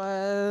 which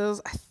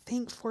was, I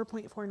think,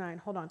 4.49.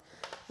 Hold on.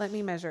 Let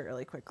me measure it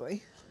really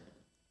quickly.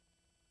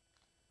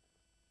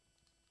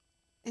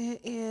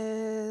 It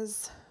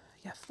is,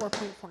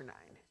 4.49. I'm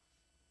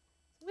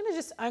going to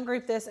just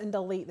ungroup this and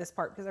delete this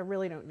part because I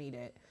really don't need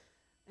it.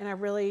 And I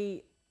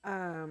really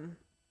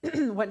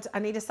I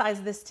need to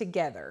size this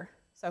together.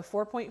 So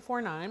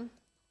 4.49.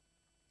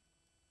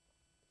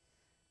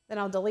 Then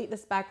I'll delete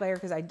this back layer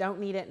because I don't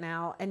need it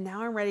now. And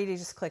now I'm ready to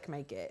just click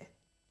make it.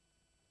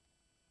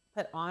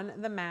 Put on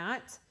the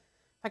mat.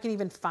 If I can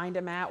even find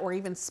a mat or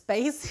even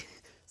space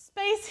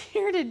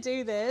here to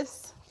do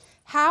this.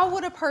 How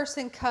would a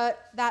person cut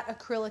that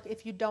acrylic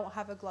if you don't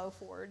have a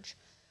Glowforge?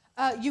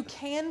 You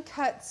can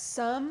cut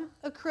some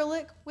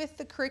acrylic with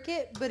the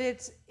Cricut, but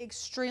it's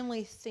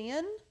extremely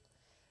thin.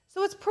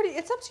 So it's up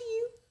to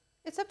you.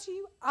 It's up to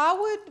you. I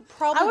would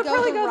probably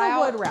go the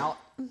wood route.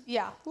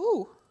 Yeah.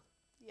 Ooh.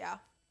 Yeah.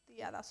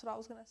 Yeah, that's what I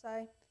was going to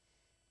say.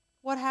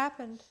 What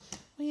happened?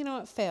 Well, you know,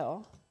 it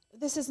fell.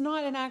 This is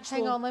not an actual...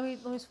 Hang on, let me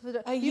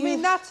you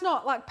mean that's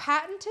not like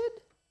patented?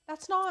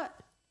 That's not...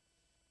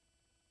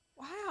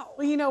 Wow.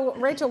 Well, you know,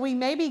 Rachel, we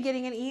may be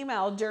getting an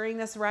email during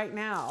this right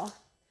now.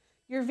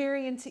 You're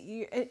very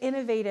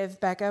innovative,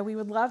 Becca. We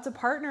would love to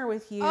partner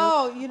with you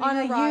on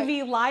a right.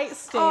 UV light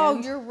stand.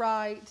 Oh, you're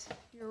right.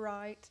 You're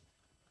right.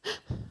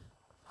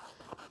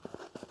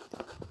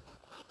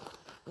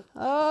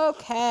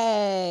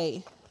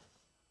 Okay.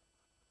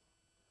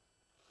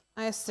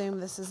 I assume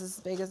this is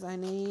as big as I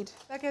need.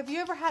 Becca, have you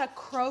ever had a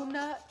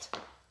cronut?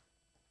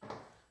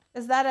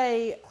 Is that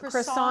a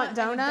croissant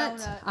donut?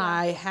 Yeah.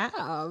 I have.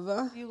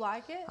 Do you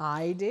like it?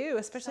 I do,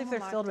 especially Someone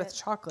if they're filled liked with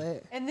it.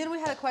 chocolate. And then we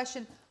had a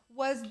question.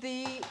 Was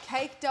the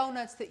cake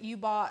donuts that you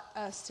bought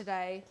us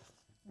today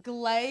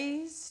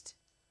glazed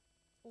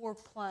or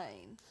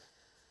plain?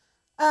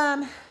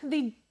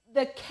 The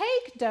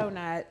cake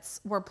donuts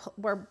were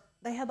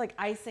they had like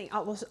icing.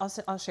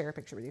 I'll share a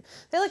picture with you.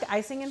 They had like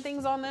icing and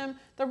things on them.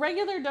 The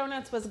regular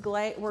donuts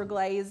were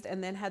glazed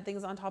and then had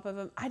things on top of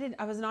them.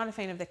 I was not a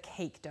fan of the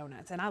cake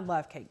donuts, and I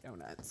love cake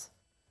donuts.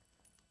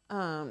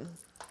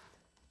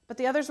 But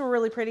the others were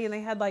really pretty, and they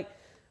had like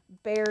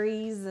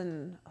berries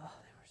and they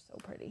were so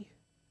pretty.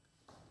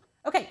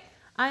 Okay,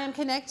 I am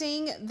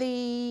connecting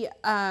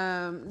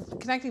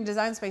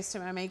Design Space to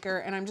my maker,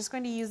 and I'm just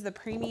going to use the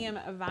premium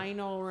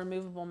vinyl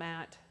removable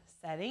mat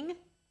setting.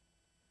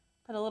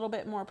 Put a little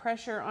bit more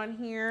pressure on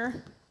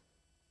here.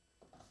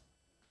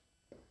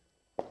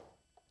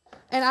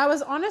 And I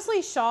was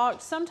honestly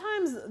shocked.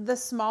 Sometimes the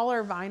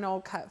smaller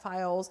vinyl cut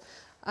files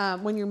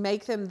when you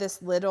make them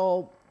this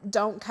little,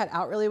 don't cut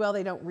out really well.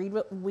 They don't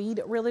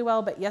weed really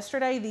well. But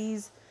yesterday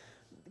these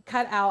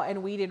cut out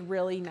and weeded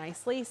really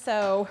nicely.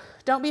 So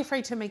don't be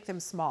afraid to make them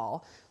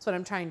small. That's what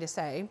I'm trying to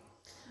say.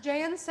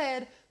 Jan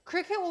said,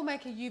 Cricut will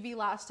make a UV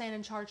light stand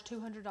and charge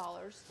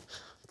 $200.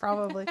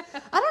 Probably.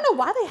 I don't know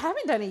why they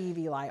haven't done a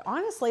UV light,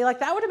 honestly. Like,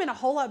 that would have been a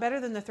whole lot better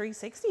than the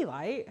 360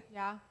 light.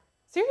 Yeah.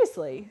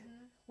 Seriously.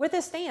 With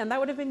a stand, that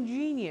would have been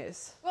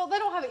genius. Well, they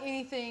don't have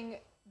anything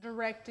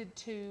directed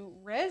to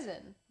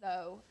resin,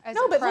 though.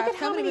 No, but look at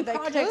how many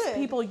projects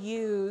people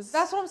use.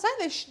 That's what I'm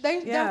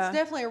saying. That's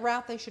definitely a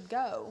route they should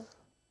go,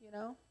 you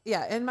know?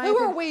 Yeah. Who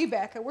are we,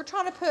 Becca? We're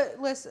trying to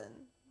listen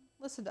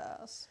to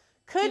us.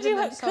 Could they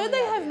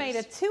have made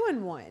a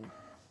 2-in-1?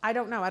 I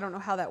don't know. I don't know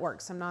how that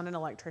works. I'm not an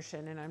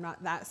electrician and I'm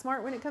not that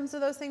smart when it comes to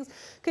those things.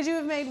 Could you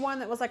have made one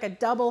that was like a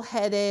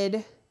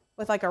double-headed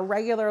with like a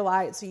regular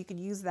light so you could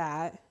use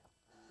that?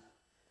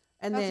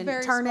 And then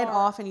turn it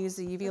off and use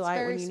the UV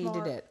light when you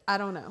needed it. I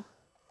don't know.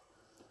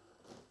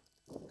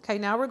 Okay,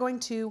 now we're going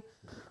to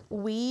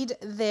weed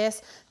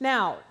this.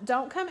 Now,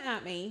 don't come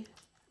at me.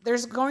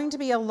 There's going to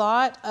be a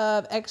lot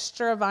of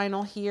extra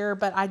vinyl here,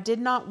 but I did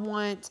not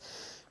want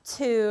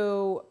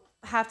to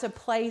have to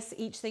place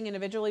each thing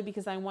individually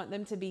because I want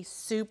them to be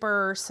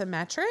super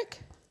symmetric.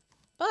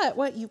 But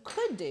what you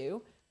could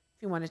do,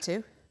 if you wanted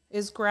to,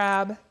 is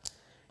grab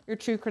your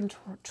true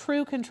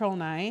control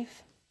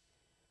knife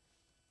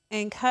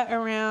and cut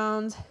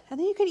around. And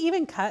then you could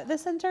even cut the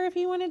center if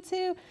you wanted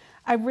to.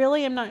 I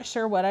really am not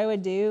sure what I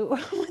would do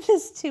with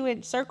this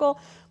 2-inch circle.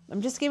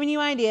 I'm just giving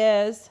you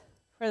ideas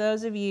for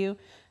those of you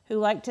who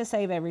like to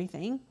save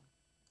everything.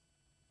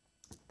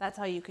 That's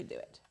how you could do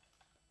it.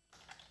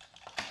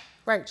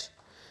 Right.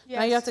 Yes.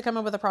 Now you have to come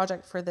up with a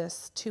project for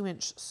this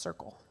 2-inch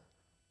circle.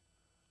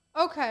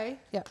 Okay.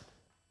 Yep.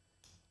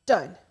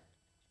 Done.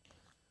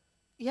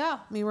 Yeah.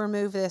 Let me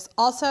remove this.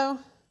 Also,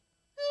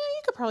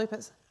 you could probably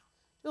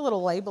do a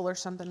little label or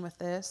something with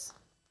this.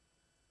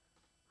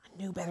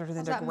 I knew better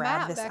than to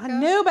grab this. Becca? I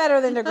knew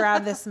better than to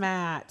grab this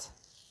mat.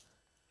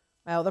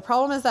 Well, the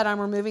problem is that I'm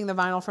removing the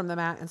vinyl from the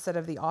mat instead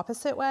of the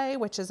opposite way,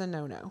 which is a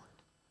no-no.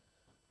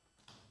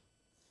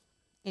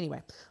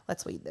 Anyway,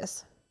 let's weed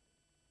this.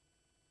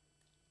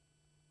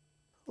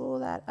 Pull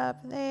that up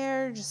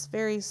there, just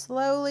very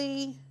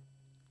slowly.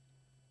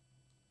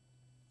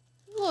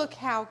 Look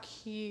how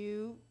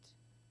cute.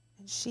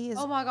 And she is.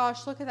 Oh my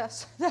gosh, look at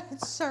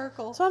that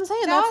circle. So I'm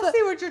saying now I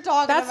see what you're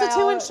talking about. That's a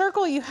 2-inch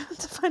circle you have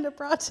to find a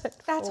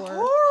project That's for.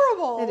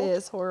 horrible. It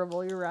is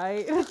horrible. You're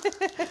right.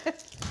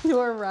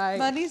 You're right.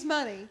 Money's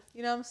money.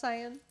 You know what I'm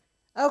saying?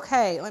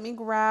 Okay, let me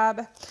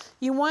grab.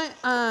 You want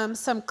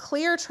some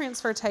clear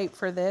transfer tape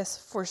for this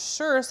for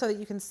sure so that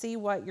you can see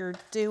what you're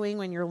doing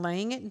when you're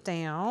laying it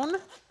down.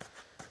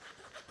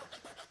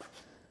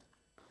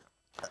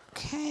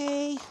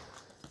 Okay.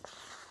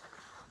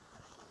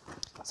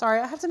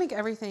 Sorry, I have to make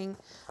everything.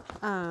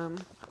 I'm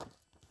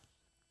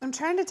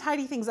trying to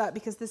tidy things up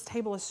because this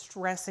table is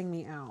stressing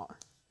me out.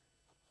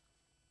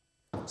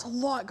 There's a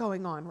lot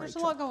going on, Rachel. There's a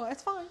lot going on.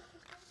 It's fine.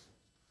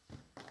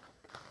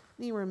 Let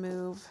me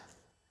remove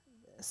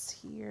this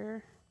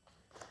here.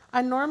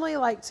 I normally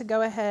like to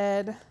go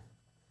ahead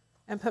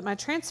and put my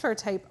transfer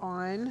tape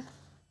on.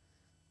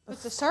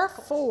 With the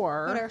circle.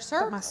 Put our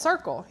circle. My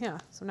circle, yeah.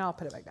 So now I'll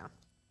put it back down.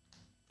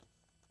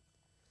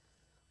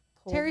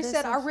 Terry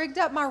said, I rigged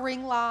up my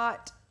ring light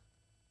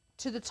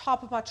to the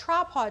top of my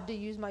tripod to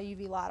use my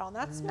UV light on.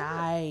 That's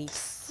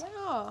nice.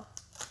 Yeah.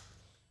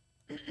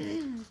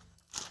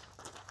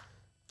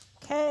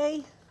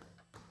 Okay.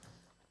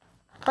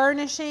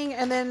 Burnishing,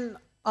 and then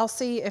I'll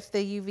see if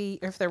the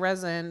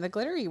resin, the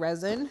glittery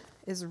resin,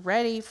 is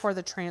ready for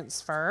the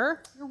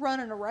transfer. You're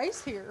running a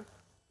race here.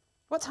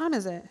 What time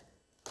is it?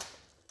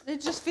 It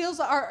just feels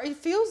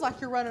like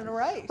you're running a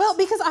race. Well,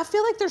 because I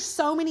feel like there's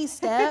so many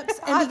steps,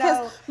 and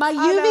because my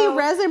UV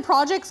resin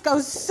projects go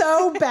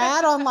so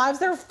bad on lives.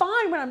 They're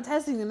fine when I'm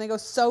testing them. They go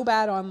so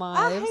bad on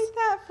lives. I hate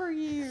that for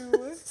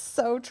you.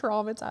 So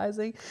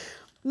traumatizing.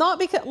 Not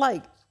because,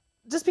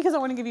 just because I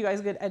want to give you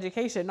guys good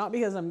education, not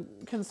because I'm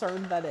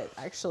concerned that it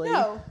actually.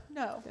 No.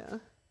 Yeah.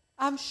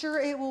 I'm sure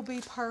it will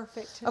be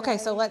perfect today. Okay,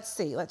 so let's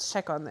see. Let's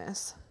check on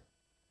this.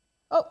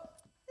 Oh,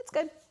 it's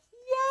good. Yay!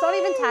 It's not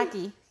even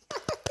tacky.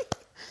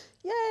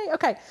 Yay.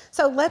 Okay,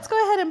 so let's go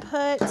ahead and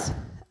put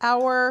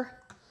our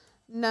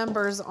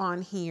numbers on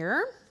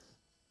here.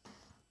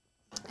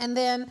 And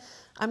then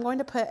I'm going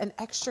to put an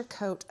extra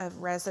coat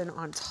of resin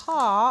on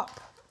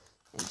top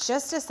in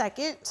just a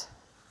second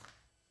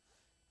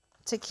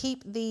to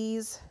keep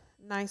these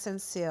nice and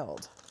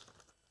sealed.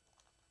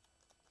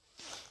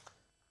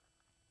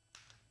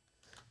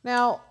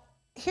 Now,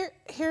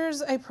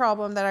 here's a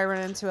problem that I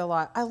run into a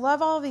lot. I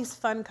love all of these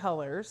fun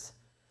colors.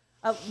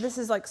 This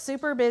is like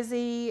super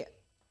busy.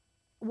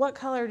 What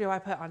color do I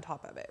put on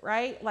top of it,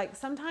 right? Like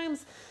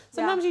sometimes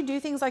you do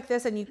things like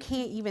this and you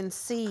can't even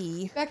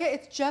see. Becca,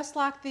 it's just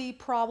like the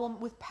problem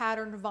with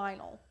patterned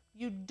vinyl.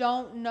 You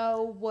don't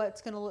know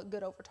what's going to look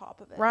good over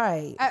top of it.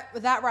 Right.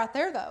 That right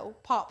there, though,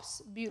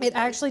 pops beautifully. It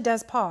actually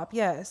does pop,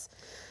 yes.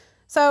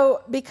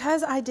 So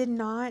because I did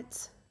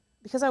not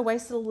because I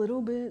wasted a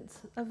little bit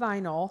of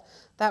vinyl,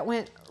 that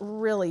went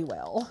really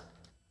well.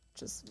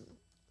 Just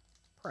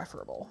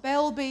preferable.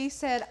 Belle B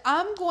said,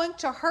 I'm going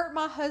to hurt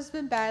my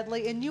husband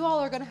badly and you all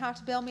are going to have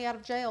to bail me out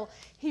of jail.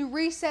 He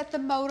reset the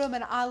modem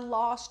and I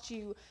lost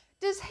you.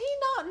 Does he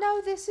not know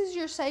this is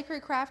your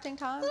sacred crafting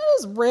time? That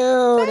is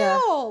rude.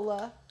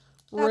 Belle!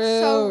 That's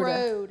so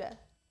rude.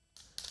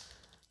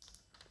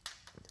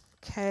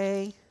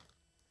 Okay.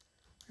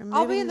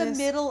 I'll be in the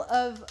middle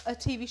of a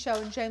TV show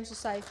and James will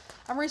say,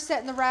 I'm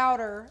resetting the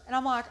router. And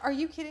I'm like, are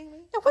you kidding me?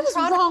 What is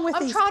wrong with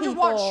these people? I'm trying to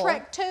watch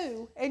Shrek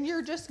 2 and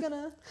you're just going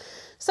to...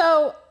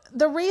 So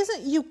the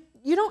reason you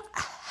don't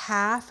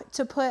have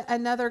to put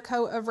another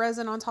coat of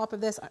resin on top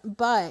of this,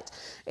 but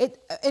it,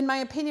 in my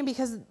opinion,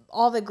 because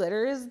all the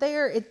glitter is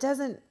there, it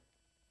doesn't,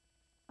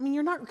 I mean,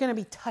 you're not going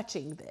to be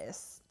touching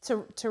this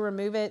to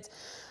remove it.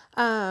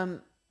 But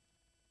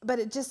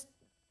it just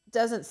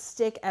doesn't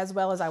stick as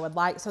well as I would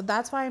like. So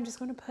that's why I'm just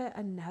going to put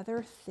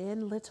another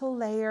thin little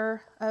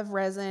layer of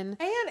resin.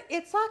 And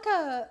it's like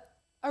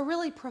a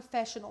really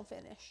professional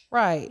finish.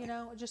 Right. You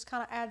know, it just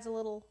kind of adds a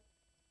little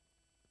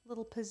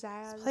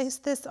pizzazz. Let's place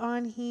this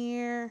on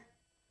here.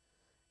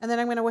 And then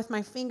I'm going to, with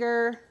my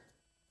finger,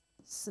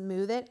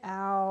 smooth it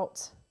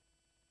out.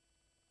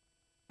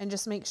 And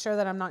just make sure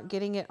that I'm not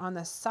getting it on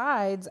the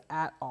sides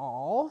at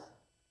all.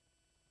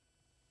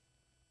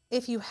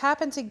 If you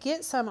happen to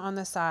get some on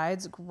the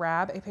sides,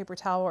 grab a paper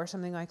towel or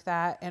something like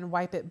that and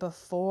wipe it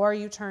before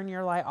you turn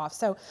your light off.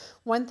 So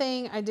one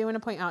thing I do want to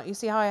point out, you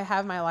see how I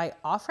have my light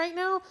off right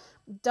now?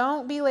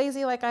 Don't be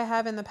lazy like I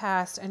have in the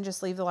past and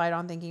just leave the light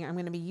on thinking I'm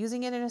going to be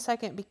using it in a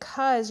second,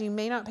 because you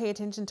may not pay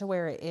attention to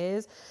where it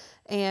is.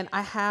 And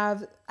I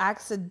have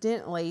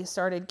accidentally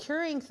started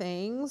curing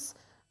things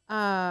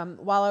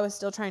while I was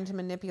still trying to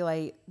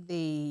manipulate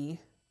the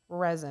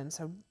resin.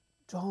 So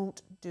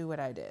don't do what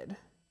I did.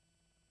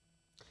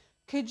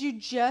 Could you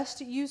just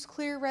use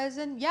clear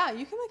resin? Yeah,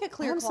 you can make a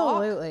clear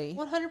Absolutely.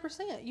 clock.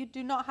 100%. You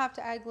do not have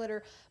to add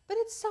glitter, but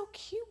it's so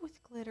cute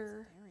with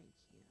glitter. Very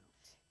cute.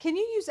 Can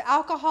you use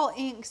alcohol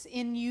inks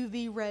in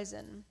UV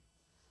resin?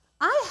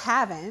 I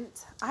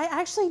haven't. I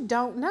actually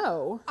don't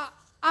know.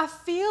 I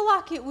feel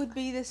like it would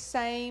be the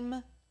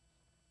same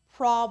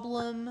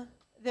problem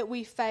that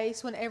we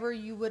face whenever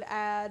you would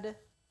add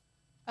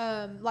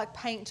like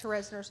paint to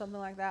resin or something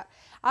like that.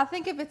 I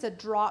think if it's a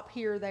drop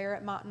here or there,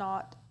 it might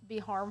not be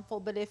harmful,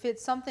 but if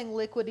it's something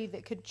liquidy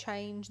that could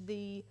change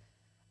the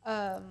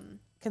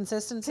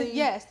Consistency?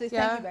 yes, thank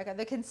you, Becca.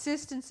 The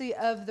consistency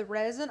of the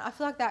resin, I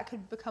feel like that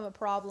could become a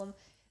problem.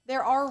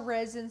 There are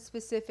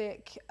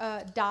resin-specific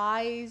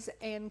dyes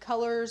and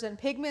colors and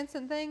pigments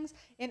and things,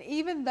 and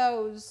even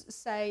those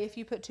say if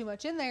you put too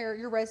much in there,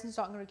 your resin's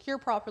not going to cure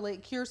properly.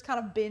 It cures kind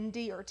of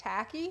bendy or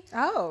tacky.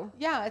 Oh.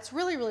 Yeah, it's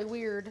really, really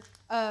weird.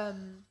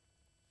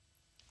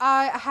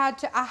 I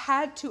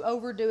had to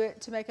overdo it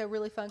to make a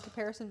really fun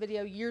comparison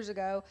video years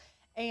ago,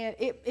 and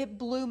it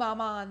blew my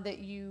mind that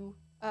you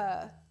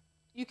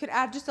could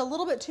add just a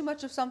little bit too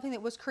much of something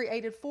that was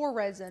created for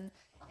resin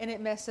and it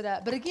messed it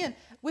up. But again,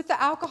 with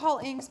the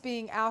alcohol inks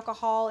being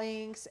alcohol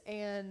inks,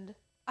 and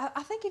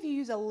I think if you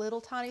use a little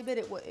tiny bit,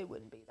 it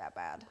wouldn't be that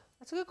bad.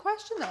 That's a good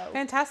question, though.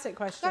 Fantastic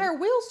question. Got our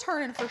wheels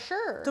turning for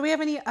sure. Do we have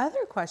any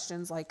other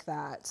questions like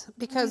that?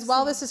 Because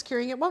while this is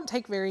curing, it won't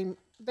take very,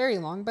 very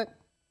long, but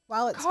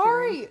while it's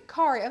curing.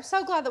 Kari, I'm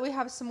so glad that we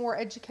have some more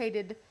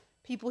educated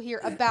people here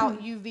about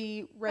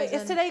UV resin.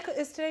 Wait,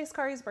 is today's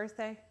Kari's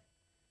birthday?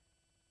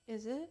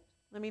 Is it?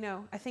 Let me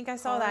know. I think I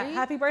saw Kari? that.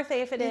 Happy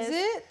birthday if it is. Is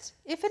it?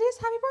 If it is,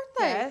 happy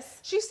birthday. Yes.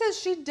 She says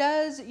she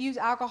does use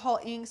alcohol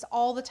inks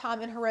all the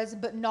time in her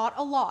resin, but not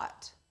a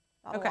lot.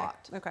 Not a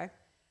lot. Okay.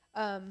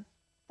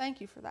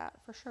 Thank you for that,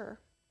 for sure.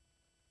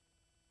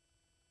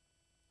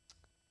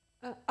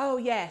 Oh,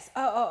 yes.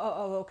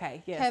 Oh,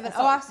 okay. Yes. Kevin.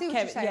 I see what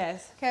Kevin, you're saying.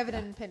 Yes. Kevin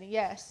and Penny.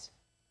 Yes.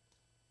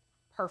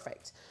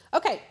 Perfect.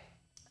 Okay.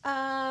 Who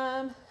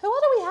all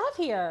do we have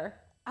here?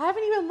 I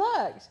haven't even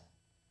looked.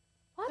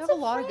 We have a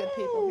lot of good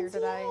people here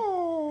today.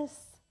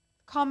 Yes.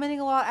 Commenting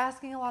a lot,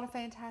 asking a lot of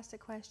fantastic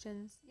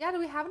questions. Yeah, do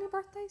we have any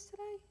birthdays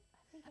today?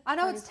 I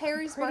know it's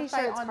Terry's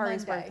birthday on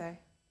Kari's Monday. birthday.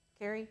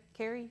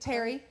 Carrie?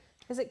 Terry.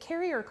 Is it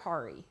Carrie or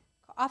Kari?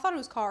 I thought it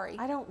was Kari.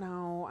 I don't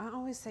know. I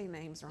always say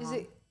names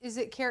wrong. Is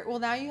it Carrie? Well,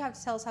 now you have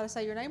to tell us how to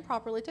say your name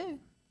properly too.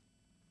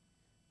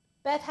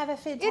 Beth, have a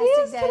fantastic It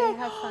is day. today.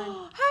 Have fun.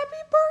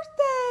 Happy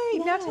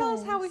birthday! Now tell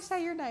us how we Yes.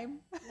 say your name.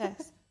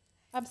 Yes,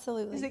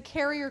 absolutely. Is it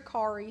Carrie or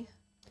Kari?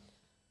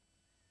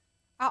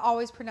 I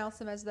always pronounce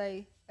them as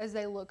they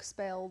look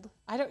spelled.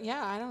 I don't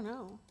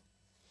know.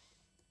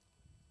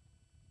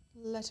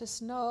 Let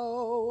us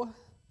know.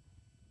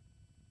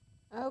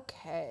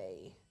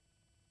 Okay.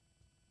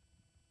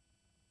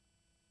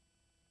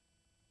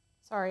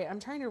 Sorry, I'm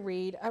trying to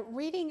read.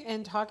 Reading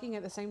and talking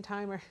at the same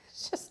time are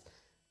just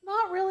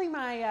not really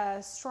my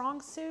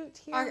strong suit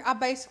here. I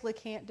basically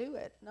can't do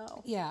it.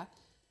 No. Yeah,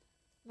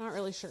 not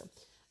really sure.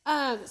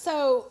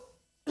 So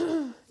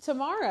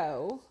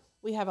tomorrow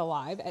we have a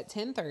live at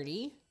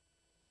 10:30.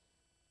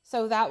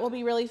 So that will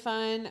be really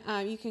fun.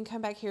 You can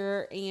come back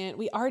here and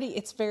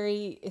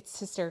it's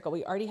hysterical.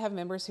 We already have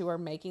members who are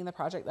making the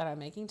project that I'm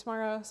making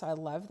tomorrow. So I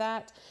love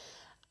that.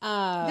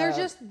 They're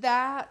just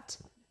that,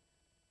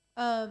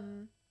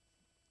 Excited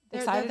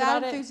they're that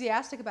about it?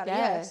 enthusiastic about it.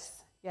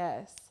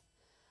 Yes.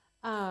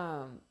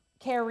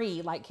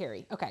 Carrie, like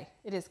Carrie. Okay.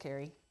 It is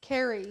Carrie.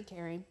 Carrie.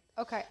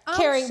 Okay.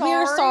 Carrie,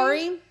 we're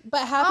sorry,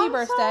 but happy I'm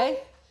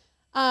birthday.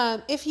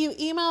 If you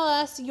email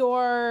us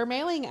your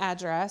mailing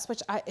address,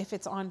 which if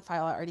it's on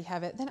file, I already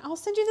have it, then I'll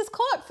send you this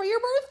clock for your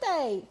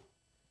birthday.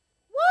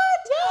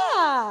 What?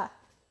 Yeah.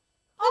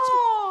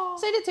 Oh.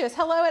 Send it to us.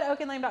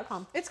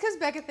 hello@oakenlame.com. It's because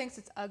Becca thinks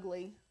it's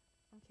ugly.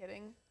 I'm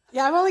kidding.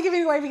 Yeah, I'm only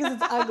giving it away because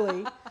it's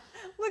ugly.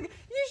 Look,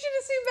 you should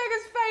have seen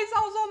Becca's face.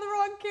 I was on the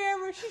wrong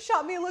camera. She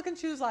shot me a look and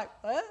she was like,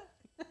 what?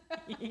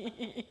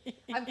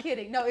 I'm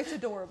kidding. No, it's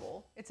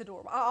adorable.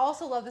 I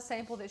also love the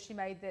sample that she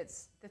made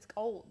that's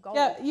gold.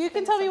 Yeah, you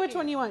can tell me which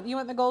one you want. You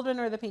want the gold one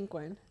or the pink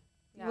one?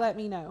 Yeah. Let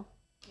me know.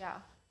 Yeah.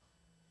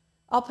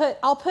 I'll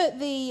put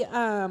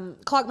the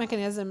clock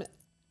mechanism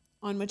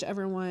on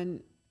whichever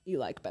one you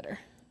like better.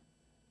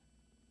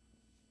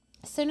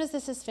 As soon as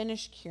this is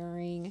finished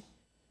curing,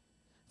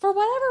 for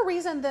whatever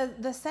reason,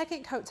 the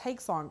second coat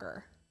takes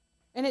longer.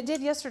 And it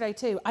did yesterday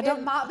too.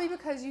 It might be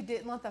because you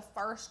didn't let the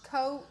first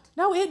coat.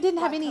 No, it didn't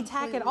have any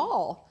tack at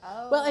all.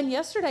 Oh. Well, and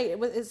yesterday it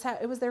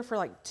was there for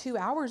like 2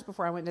 hours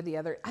before I went to the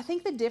other. I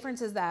think the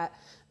difference is that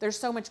there's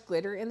so much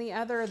glitter in the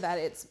other that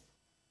it's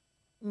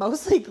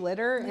mostly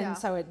glitter, and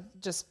so it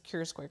just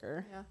cures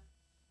quicker. Yeah.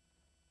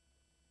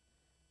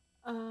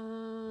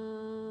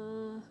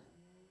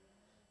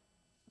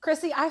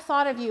 Chrissy, I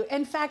thought of you.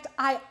 In fact,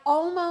 I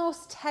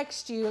almost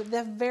text you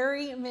the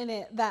very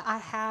minute that I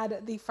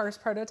had the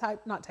first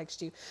prototype, not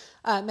text you,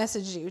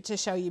 message you to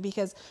show you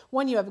because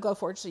one, you have a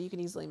Glowforge so you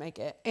can easily make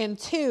it. And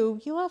two,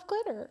 you love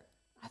glitter.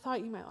 I thought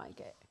you might like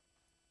it.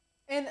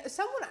 And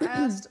someone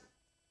asked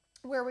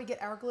where we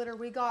get our glitter.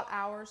 We got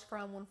ours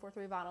from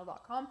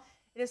 143vinyl.com.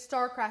 It is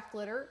Starcraft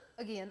glitter.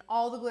 Again,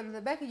 all the glitter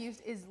that Becca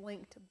used is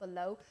linked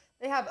below.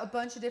 They have a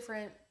bunch of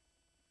different,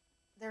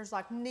 there's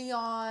like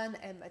neon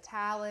and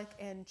metallic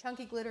and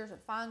chunky glitters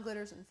and fine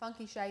glitters and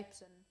funky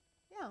shapes. And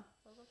yeah,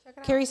 so go check it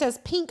out. Carrie says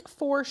pink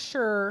for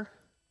sure.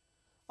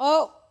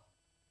 Oh,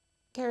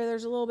 Carrie,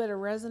 there's a little bit of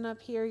resin up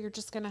here. You're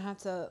just going to have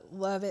to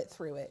love it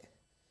through it.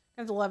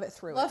 You have to love it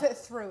through it. Love it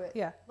through it.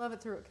 Yeah. Love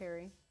it through it,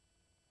 Carrie.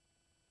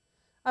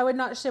 I would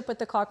not ship with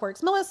the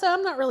Clockworks. Melissa,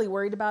 I'm not really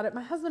worried about it.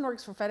 My husband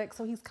works for FedEx,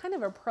 so he's kind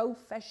of a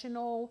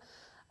professional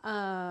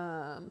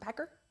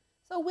packer.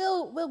 So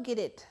we'll get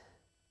it.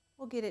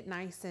 We'll get it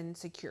nice and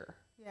secure.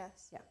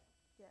 Yes. Yeah.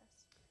 Yes.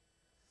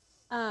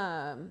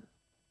 You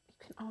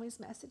can always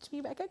message me,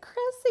 Becca.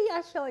 Chrissy,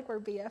 I feel like we're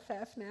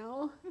BFF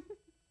now.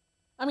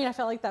 I mean, I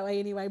felt like that way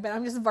anyway, but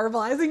I'm just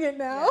verbalizing it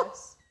now.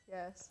 Yes.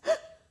 Yes.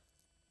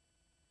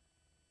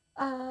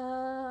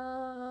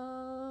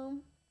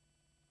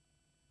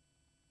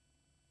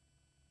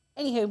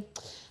 Anywho,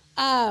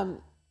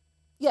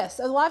 yes,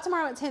 so live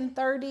tomorrow at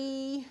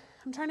 10:30.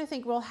 I'm trying to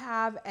think. We'll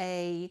have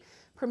a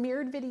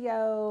premiered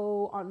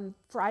video on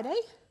Friday,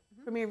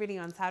 premiere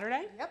video on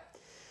Saturday. Yep.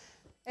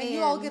 And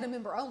you all get a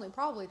member only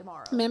probably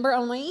tomorrow. Member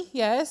only,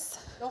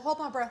 yes. Don't hold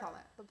my breath on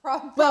that, but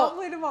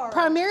probably tomorrow.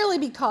 Primarily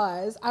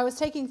because I was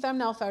taking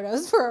thumbnail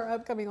photos for our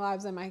upcoming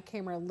lives and my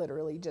camera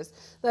literally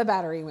the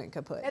battery went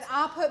kaput. And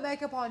I put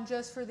makeup on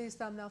just for these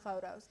thumbnail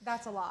photos.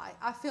 That's a lie.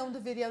 I filmed a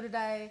video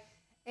today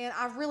and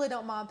I really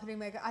don't mind putting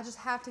makeup. I just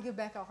have to give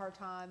Becca a hard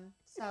time.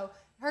 So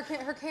her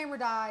camera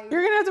died.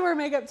 You're going to have to wear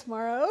makeup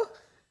tomorrow.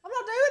 I'm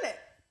not doing it.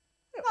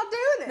 I'm not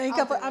doing it.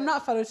 Makeup. I'm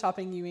not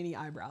photoshopping you any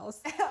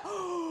eyebrows.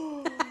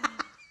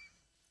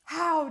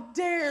 How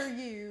dare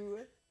you?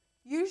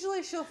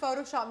 Usually she'll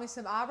Photoshop me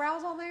some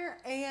eyebrows on there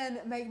and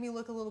make me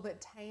look a little bit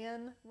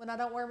tan when I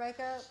don't wear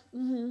makeup.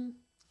 Mm-hmm.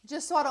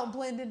 Just so I don't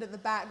blend into the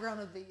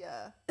background of the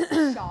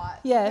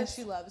shot. Yes. Because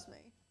she loves me.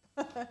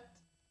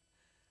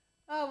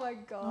 Oh my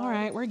God. All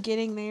right, we're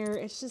getting there.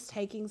 It's just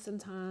taking some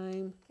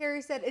time.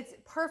 Carrie said it's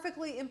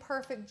perfectly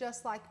imperfect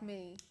just like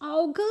me.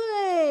 Oh,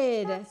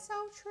 good. That's so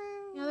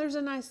true. Yeah, there's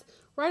a nice,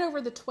 right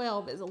over the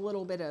 12 is a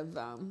little bit of,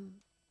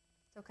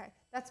 Okay,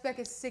 that's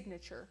Becca's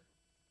signature.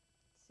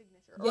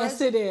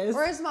 Yes, it is.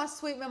 Or as my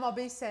sweet Mama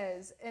B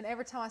says, and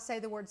every time I say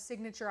the word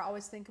signature, I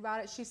always think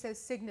about it, she says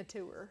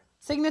signature.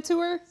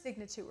 Signature?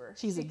 Signature.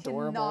 She's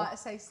adorable. She cannot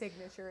say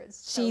signature. It's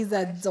so She's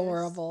precious.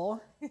 Adorable.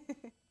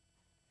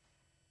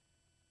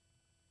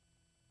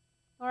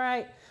 All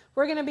right,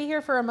 we're going to be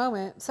here for a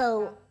moment,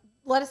 so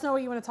let us know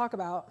what you want to talk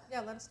about.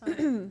 Yeah, let us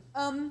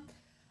know.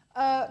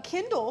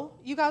 Kendall,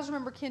 you guys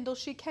remember Kendall?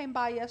 She came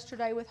by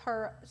yesterday with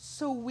her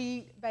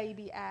sweet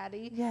baby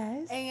Addie.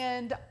 Yes.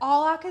 And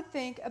all I could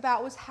think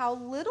about was how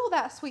little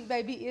that sweet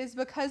baby is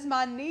because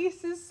my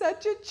niece is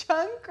such a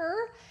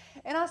chunker.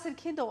 And I said,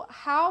 Kendall,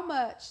 how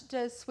much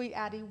does sweet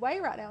Addie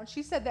weigh right now? And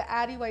she said that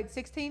Addie weighed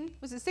 16,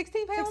 was it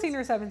 16 pounds? 16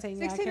 or 17,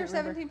 16 or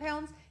 17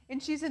 pounds.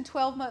 And she's in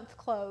 12-month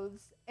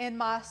clothes. And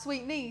my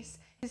sweet niece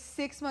is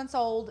 6 months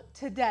old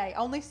today,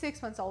 only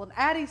 6 months old. And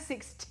Addie's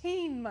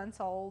 16 months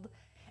old.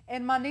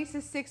 And my niece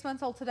is 6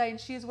 months old today, and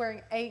she is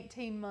wearing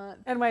 18-month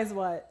And weighs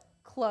what?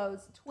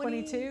 clothes.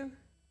 22?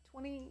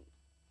 20.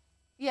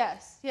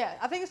 Yes, yeah.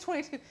 I think it's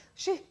 22.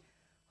 She's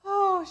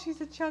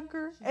a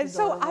chunker. And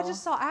so I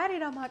just saw Addie,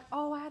 and I'm like,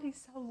 oh,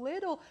 Addie's so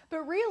little.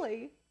 But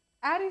really,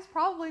 Addie's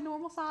probably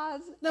normal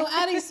size. No,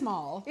 Addie's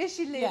small. Is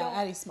she little? Yeah,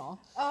 Addie's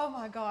small. Oh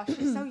my gosh,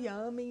 she's so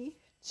yummy.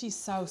 She's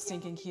so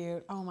stinking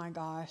cute. Oh my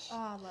gosh. Oh,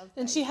 I love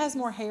And she has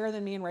more hair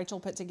than me and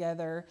Rachel put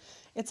together.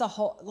 It's a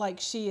whole, like,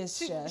 she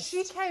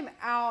came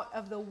out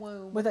of the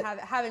womb with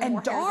having and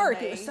more dark.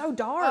 hair than me. It was so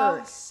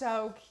dark. Oh,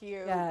 so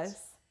cute.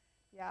 Yes.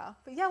 Yeah.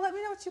 But yeah, let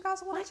me know what you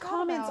guys want My to talk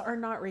comments about. are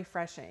not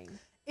refreshing.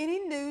 Any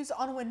news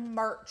on when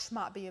merch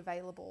might be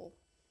available?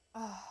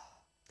 Oh,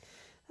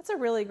 That's a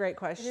really great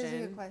question. it is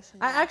a good question.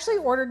 I actually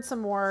ordered some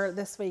more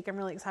this week. I'm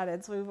really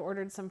excited. So we've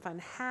ordered some fun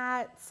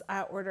hats.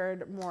 I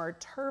ordered more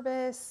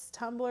turbis,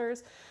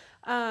 tumblers.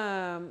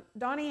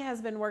 Donnie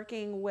has been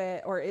working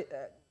with,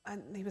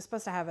 he was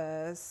supposed to have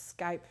a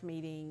Skype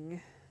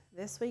meeting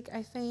this week,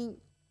 I think,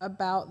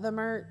 about the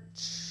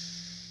merch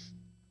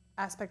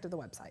aspect of the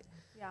website.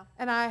 Yeah.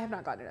 And I have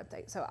not gotten an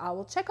update, so I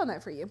will check on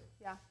that for you.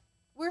 Yeah.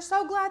 We're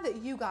so glad that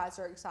you guys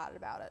are excited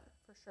about it,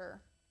 for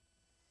sure.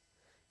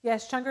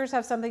 Yes, chunkers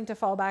have something to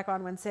fall back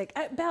on when sick.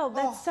 Belle,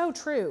 that's so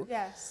true.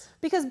 Yes.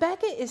 Because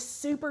Becca is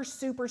super,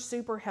 super,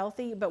 super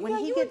healthy, but when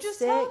he you gets were just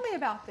sick, telling me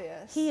about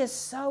this. he is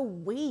so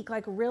weak,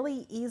 like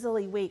really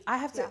easily weak. I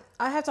have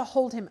to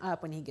hold him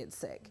up when he gets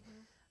sick.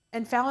 Mm-hmm.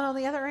 And Fallon, on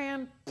the other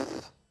hand,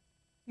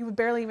 you would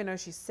barely even know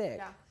she's sick.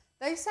 Yeah.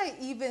 They say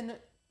even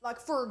like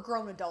for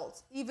grown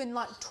adults, even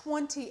like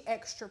 20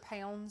 extra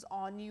pounds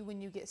on you when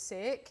you get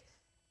sick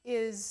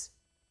is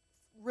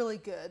really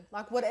good.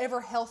 Like whatever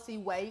healthy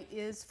weight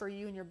is for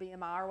you and your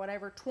BMI or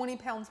whatever, 20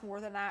 pounds more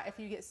than that, if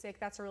you get sick,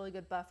 that's a really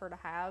good buffer to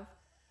have.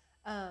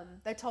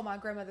 They told my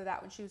grandmother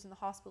that when she was in the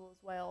hospital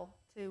as well,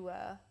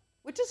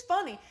 which is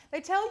funny. They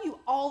tell you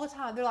all the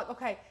time. They're like,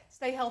 okay,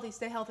 stay healthy,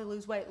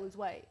 lose weight, lose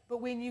weight.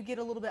 But when you get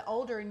a little bit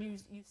older and you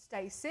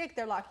stay sick,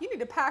 they're like, you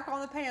need to pack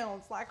on the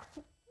pounds. Like,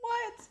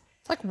 what?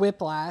 It's like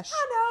whiplash.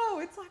 I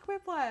know, it's like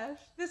whiplash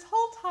this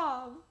whole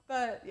time.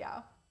 But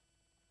yeah.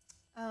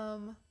 Let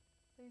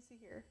me see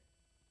here.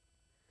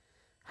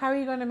 How are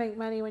you going to make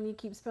money when you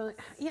keep spilling?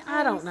 Yeah,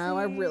 I don't know.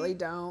 I really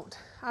don't.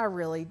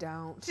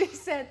 She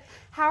said,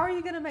 how are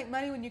you going to make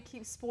money when you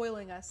keep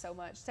spoiling us so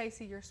much?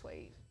 Stacey, you're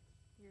sweet.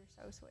 You're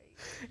so sweet.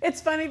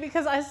 It's funny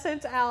because I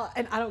sent out,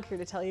 and I don't care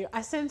to tell you,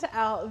 I sent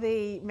out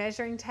the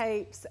measuring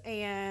tapes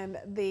and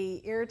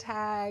the ear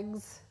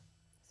tags.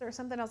 Is there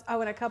something else? Oh,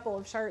 and a couple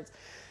of shirts.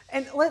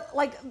 And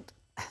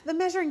the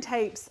measuring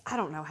tapes, I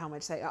don't know how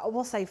much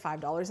we'll say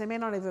 $5. They may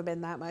not even have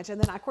been that much.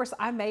 And then, of course,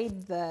 I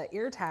made the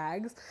ear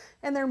tags,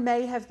 and there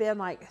may have been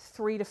like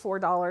 $3 to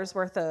 $4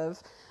 worth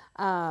of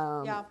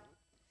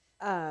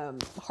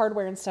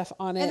hardware and stuff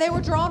on it. And they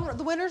were drawn,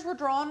 the winners were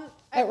drawn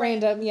at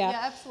random. Yeah.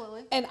 Yeah,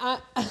 absolutely. And I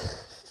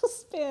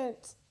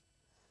spent...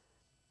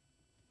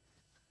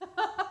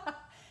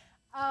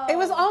 It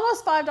was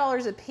almost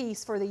 $5 a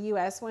piece for the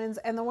U.S. ones,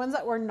 and the ones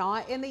that were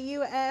not in the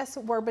U.S.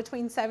 were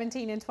between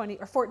 $17 and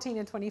 $20 or $14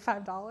 and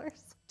 $25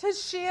 to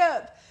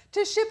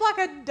ship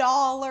like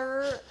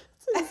 $1.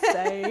 It's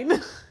insane.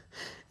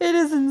 It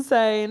is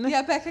insane.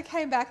 Yeah, Becca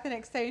came back the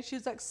next day and she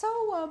was like,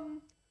 "So,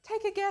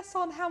 take a guess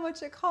on how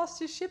much it costs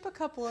to ship a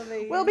couple of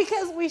these." Well,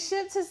 because we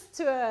shipped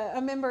to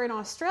a member in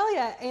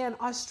Australia, and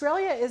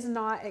Australia is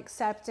not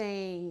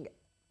accepting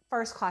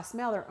first class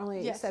mail. They're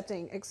only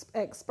accepting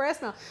express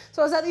mail.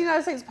 So I was at the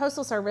United States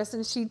Postal Service,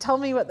 and she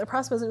told me what the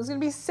price was. It was going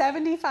to be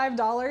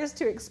 $75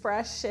 to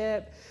express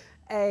ship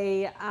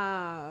a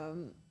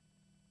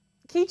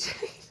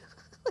keychain,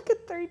 like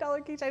a $30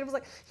 keychain. I was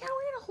like, yeah,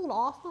 we're going to hold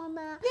off on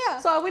that. Yeah.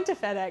 So I went to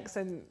FedEx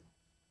and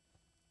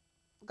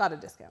got a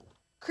discount.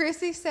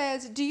 Chrissy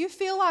says, do you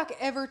feel like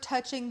ever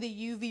touching the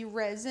UV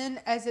resin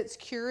as it's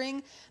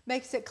curing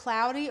makes it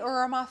cloudy, or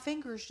are my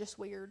fingers just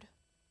weird?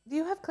 Do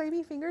you have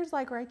clammy fingers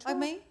like Rachel? Like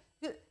me?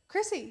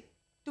 Chrissy,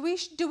 do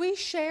we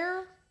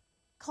share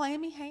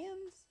clammy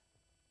hands?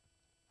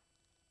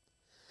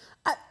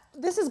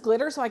 This is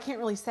glitter, so I can't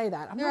really say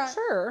that. I'm not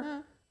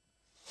sure.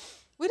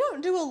 We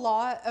don't do a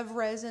lot of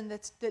resin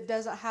that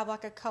doesn't have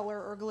like a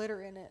color or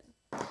glitter in it.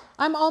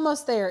 I'm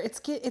almost there.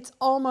 It's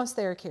almost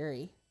there,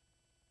 Carrie.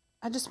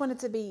 I just want it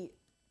to be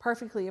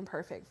perfectly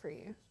imperfect for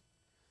you.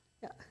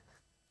 Yeah.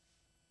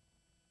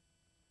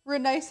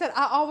 Renee said,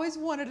 I always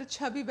wanted a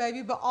chubby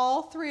baby, but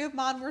all three of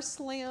mine were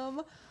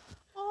slim.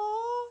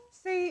 Oh,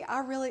 see,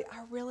 I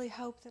really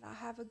hope that I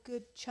have a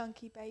good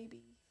chunky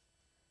baby.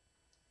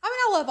 I mean,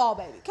 I love all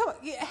babies. Come on,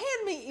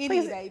 hand me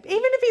any baby.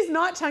 Even if he's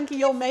not chunky,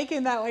 you'll make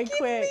him that way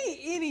quick. Give me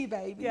any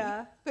baby.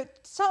 Yeah. But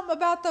something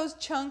about those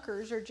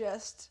chunkers are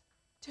just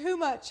too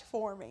much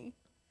for me.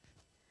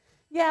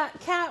 Yeah,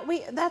 Kat,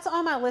 that's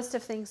on my list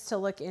of things to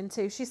look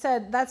into. She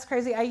said, that's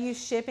crazy. I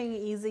use Shipping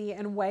Easy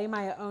and weigh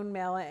my own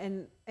mail,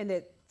 and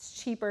it's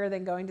cheaper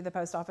than going to the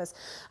post office.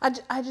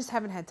 I just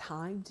haven't had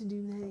time to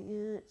do that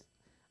yet.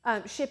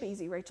 Ship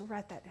Easy, Rachel,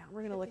 write that down.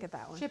 We're going to look at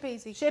that one. Ship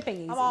Easy. Shipping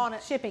Easy. I'm on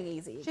it. Shipping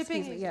Easy.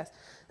 Shipping Easy. Yes.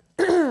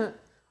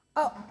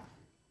 Oh,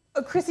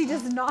 Chrissy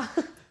does not.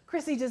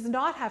 Chrissy does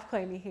not have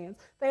clammy hands.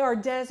 They are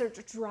desert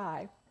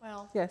dry.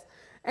 Well, Yes.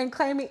 And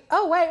clammy.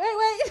 Oh, wait.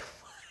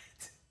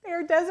 What? They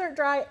are desert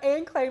dry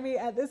and clammy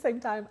at the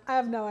same time. I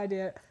have no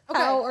idea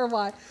how or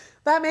why.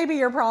 That may be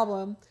your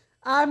problem.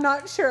 I'm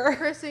not sure.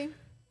 Chrissy,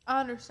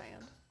 I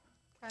understand.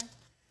 Okay?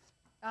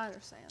 I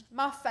understand.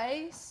 My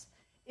face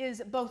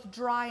is both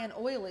dry and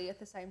oily at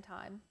the same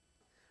time.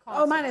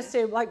 Oh, mine is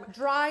too. Like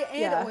dry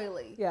and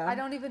oily. Yeah. I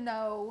don't even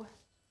know.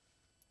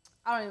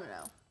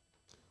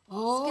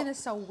 Oh, Skin is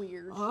so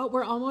weird. Oh,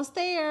 we're almost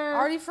there. I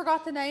already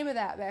forgot the name of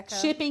that, Becca.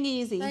 Shipping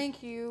easy.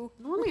 Thank you.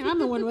 Normally, I'm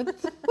the one with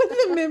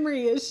the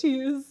memory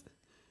issues.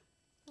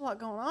 A lot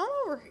going on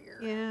over here.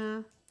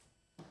 Yeah.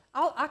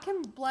 I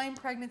can blame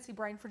pregnancy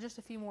brain for just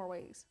a few more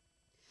weeks.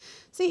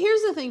 See,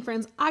 here's the thing,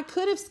 friends. I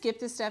could have skipped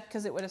this step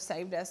because it would have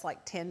saved us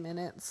like 10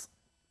 minutes.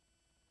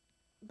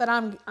 But I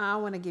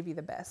want to give you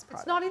the best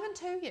product. It's not even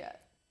 2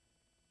 yet.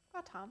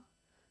 Got time.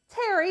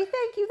 Terry,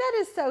 thank you. That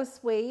is so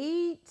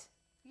sweet.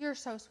 You're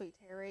so sweet,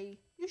 Terry.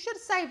 You should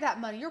have saved that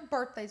money. Your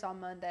birthday's on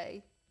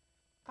Monday.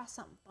 Buy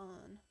something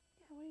fun.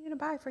 Yeah, what are you going to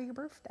buy for your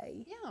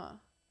birthday? Yeah.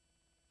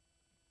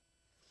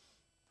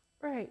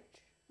 Right.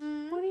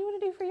 Mm-hmm. What do you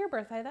want to do for your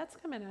birthday? That's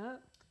coming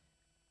up.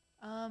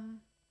 I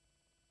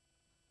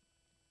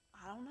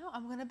don't know.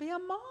 I'm going to be a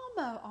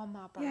mama on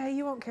my birthday. Yeah,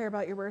 you won't care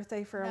about your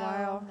birthday for a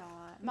while. I'm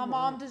not. My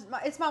mom does.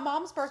 It's my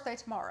mom's birthday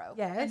tomorrow.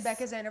 Yes. And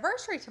Becca's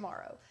anniversary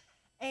tomorrow.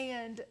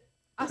 And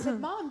I said,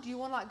 Mom, do you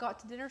want to like go out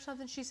to dinner or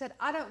something? She said,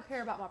 I don't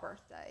care about my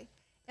birthday.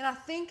 And I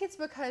think it's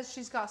because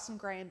she's got some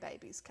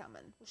grandbabies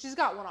coming. She's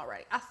got one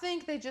already. I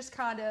think they just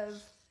kind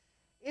of,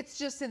 it's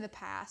just in the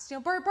past. You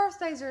know,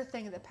 birthdays are a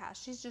thing of the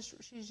past. She's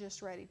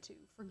just ready to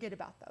forget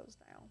about those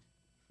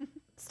now.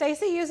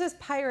 Stacy uses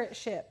pirate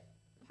ship.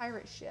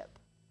 Pirate ship.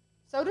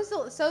 So does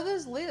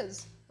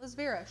Liz. Liz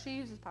Vera. She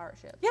uses pirate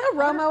ship. Yeah,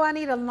 Romo, I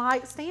need a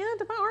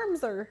nightstand. My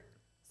arms are.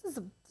 This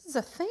is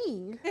a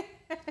thing.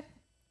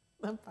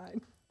 I'm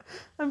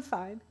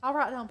fine. I'll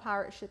write down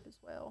pirate ship as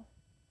well.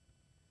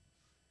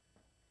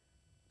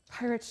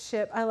 Pirate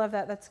ship. I love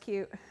that. That's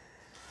cute.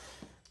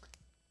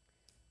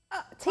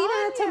 Tina,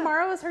 Tanya.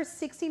 Tomorrow is her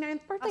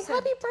 69th birthday. said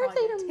Happy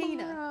birthday Tanya.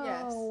 tomorrow. Tina,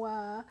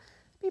 yes.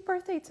 Happy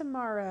birthday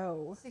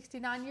tomorrow.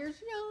 69 years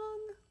young.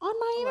 On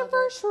my I love it.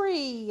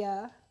 anniversary.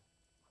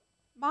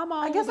 My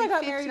mom. I guess will I be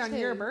got married on 52.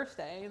 your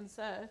birthday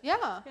instead.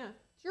 Yeah. Yeah.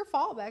 It's your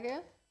fault,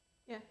 Becca.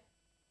 Yeah.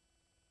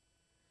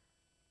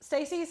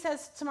 Stacy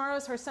says tomorrow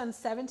is her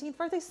son's 17th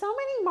birthday. So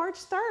many March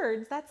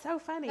 3rds. That's so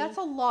funny. That's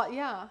a lot,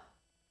 yeah.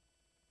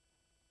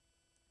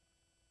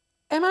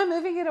 Am I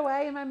moving it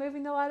away? Am I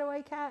moving the light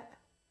away, Kat?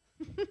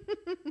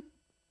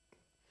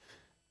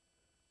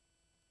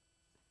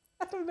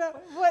 I don't know.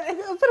 What?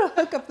 I'll put a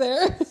hook up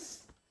there.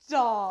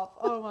 Stop.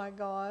 Oh my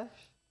gosh.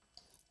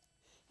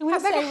 I'm going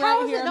to Becca, stay how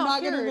right is here. it I'm not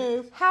not going to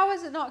cured? move. How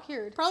is it not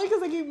cured? Probably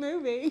because I keep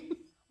moving. Oh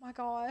my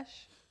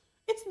gosh.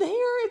 It's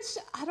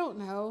there. I don't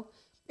know.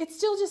 It's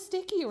still just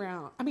sticky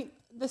around. I mean,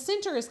 the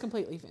center is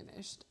completely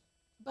finished.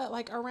 But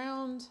like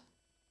around,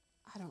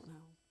 I don't know.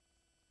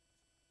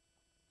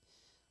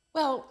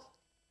 Well,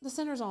 the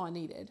center's all I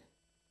needed.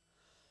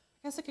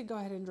 I guess I could go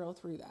ahead and drill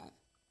through that.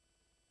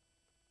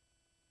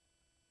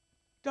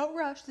 Don't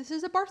rush. This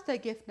is a birthday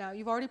gift now.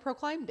 You've already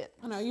proclaimed it.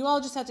 I know. You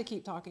all just have to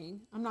keep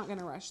talking. I'm not going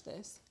to rush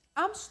this.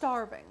 I'm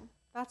starving.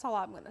 That's all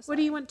I'm going to say. What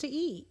do you want to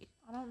eat?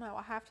 I don't know.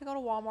 I have to go to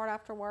Walmart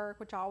after work,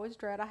 which I always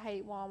dread. I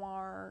hate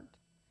Walmart.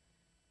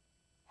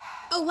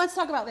 Oh, let's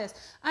talk about this.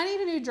 I need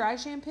a new dry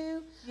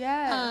shampoo.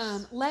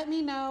 Yes. Let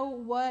me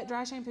know what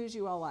dry shampoos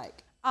you all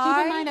like. Keep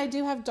in mind, I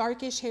do have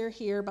darkish hair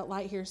here, but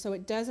light hair, so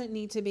it doesn't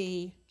need to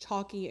be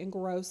chalky and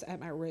gross at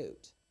my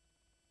root.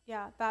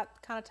 Yeah, that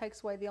kind of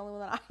takes away the only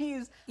one that I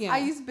use. Yeah. I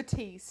use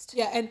Batiste.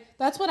 Yeah, and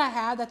that's what I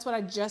had. That's what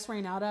I just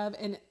ran out of,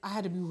 and I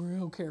had to be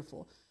real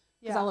careful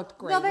because I looked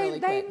great really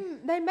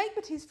quick. They make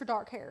Batiste for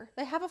dark hair.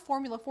 They have a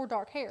formula for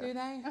dark hair. Do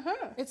they?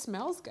 Uh-huh. It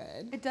smells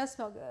good. It does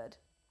smell good.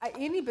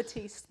 Any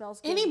Batiste smells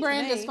good. Any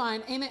brand to me. is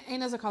fine,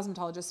 and as a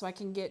cosmetologist, so I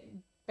can get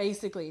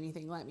basically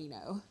anything. Let me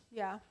know.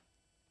 Yeah.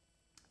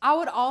 I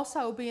would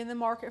also be in the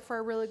market for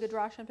a really good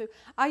dry shampoo.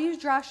 I use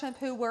dry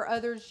shampoo where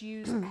others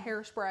use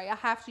hairspray. I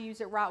have to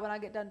use it right when I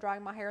get done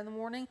drying my hair in the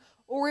morning,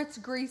 or it's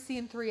greasy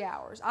in 3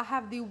 hours. I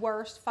have the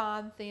worst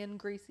fine, thin,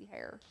 greasy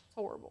hair. It's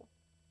horrible.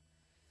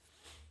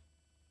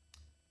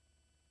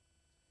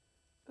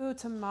 Ooh,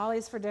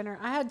 tamales for dinner.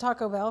 I had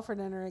Taco Bell for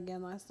dinner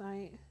again last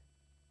night.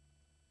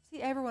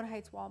 See, everyone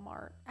hates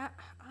Walmart. I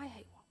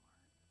hate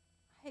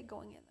Walmart. I hate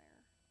going in there.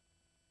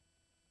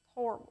 It's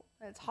horrible.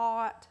 And it's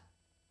hot.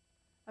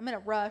 I'm in a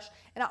rush.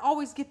 And I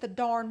always get the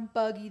darn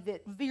buggy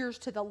that veers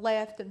to the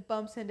left and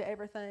bumps into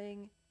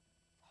everything.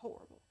 It's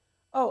horrible.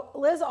 Oh,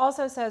 Liz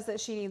also says that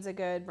she needs a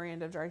good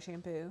brand of dry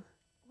shampoo.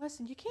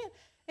 Listen, you can't.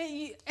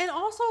 And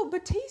also,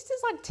 Batiste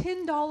is like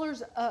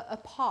 $10 a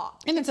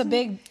pop. And it's a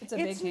big can.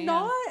 It's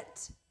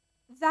not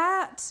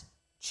that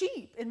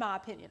cheap, in my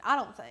opinion. I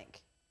don't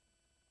think.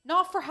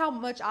 Not for how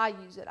much I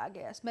use it, I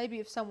guess. Maybe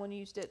if someone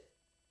used it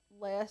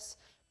less.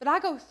 But I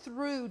go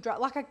through dry,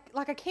 like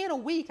a can a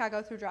week. I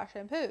go through dry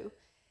shampoo,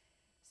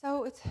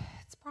 so it's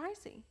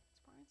pricey.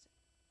 It's pricey.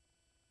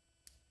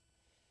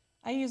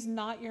 I use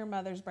Not Your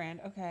Mother's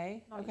brand.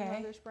 Okay. Not okay. Your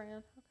Mother's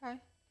brand. Okay.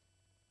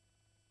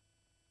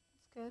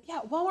 That's good.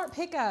 Yeah, Walmart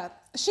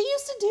pickup. She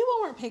used to do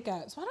Walmart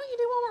pickups. Why don't you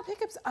do Walmart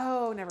pickups?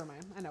 Oh, never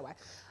mind. I know why.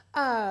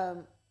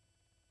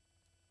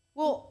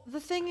 Well, the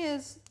thing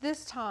is,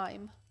 this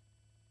time,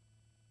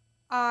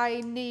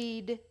 I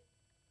need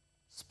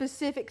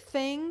specific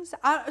things.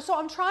 So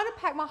I'm trying to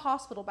pack my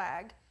hospital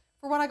bag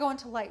for when I go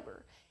into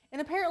labor. And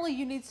apparently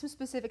you need some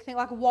specific things,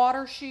 like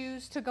water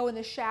shoes to go in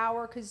the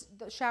shower, because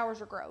the showers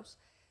are gross.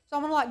 So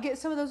I'm going to get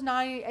some of those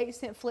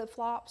 98-cent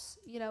flip-flops,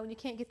 and you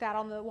can't get that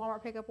on the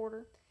Walmart pickup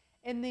order.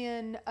 And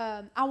then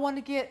I want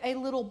to get a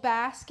little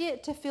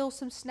basket to fill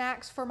some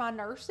snacks for my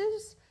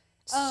nurses.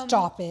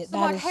 Stop it. Some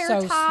That like is hair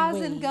so ties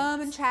sweet. and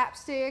gum and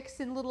chapsticks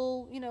and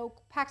little,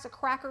 packs of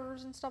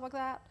crackers and stuff like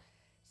that.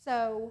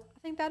 So I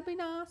think that'd be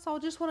nice. So I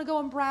just want to go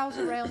and browse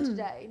around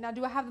today. Now,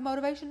 do I have the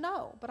motivation?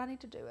 No, but I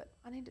need to do it.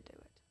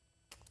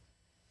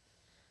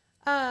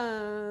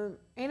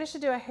 Anna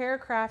should do a hair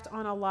craft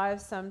on a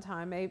live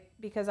sometime, maybe,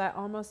 because I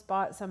almost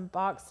bought some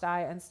box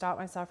dye and stopped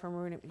myself from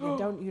ruining it. You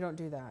don't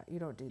do that. You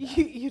don't do that.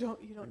 You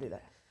don't do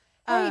that.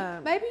 Hey,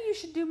 maybe you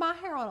should do my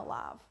hair on a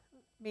live.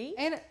 Me?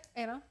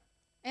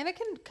 Anna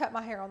can cut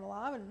my hair on the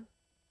live and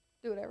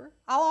do whatever.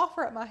 I'll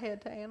offer up my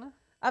head to Anna.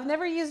 I've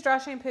never used dry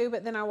shampoo,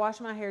 but then I wash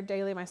my hair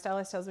daily. My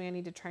stylist tells me I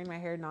need to train my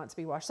hair not to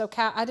be washed. So,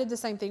 Kat, I did the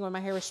same thing when my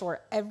hair was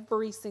short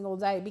every single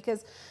day,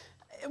 because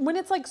when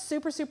it's like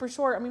super, super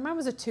short, I mean, mine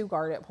was a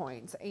 2-guard at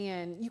points,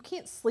 and you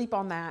can't sleep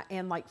on that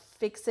and like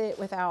fix it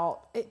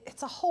without,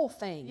 it's a whole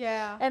thing.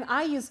 Yeah. And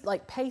I used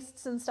like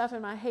pastes and stuff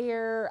in my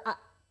hair. I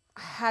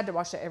had to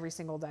wash it every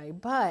single day,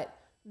 but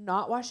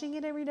not washing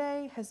it every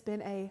day has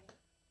been a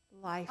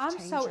life changer.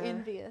 I'm so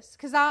envious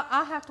because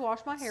I have to wash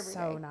my hair every day.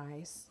 So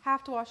nice.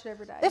 Have to wash it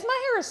every day. If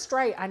my hair is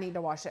straight, I need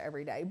to wash it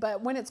every day.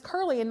 But when it's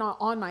curly and not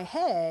on my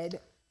head.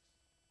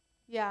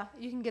 Yeah,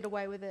 you can get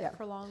away with it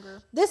for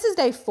longer. This is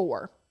day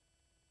 4.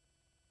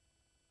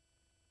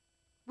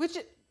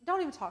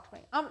 Don't even talk to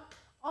me.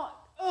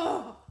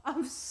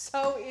 I'm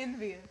so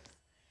envious.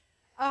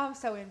 I'm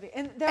so envious.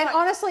 And like,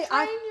 honestly,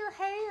 train your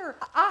hair.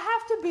 I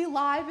have to be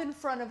live in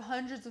front of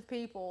hundreds of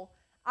people.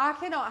 I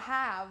cannot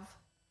have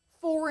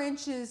 4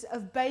 inches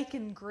of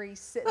bacon grease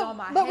sitting on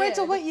my head. But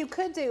Rachel, what you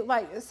could do,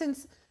 like,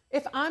 since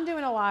if I'm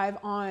doing a live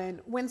on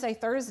Wednesday,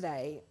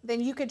 Thursday,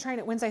 then you could train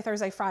it Wednesday,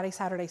 Thursday, Friday,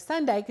 Saturday,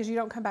 Sunday, because you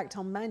don't come back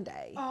till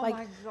Monday. Oh my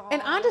gosh.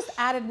 And I just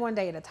added 1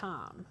 day at a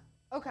time.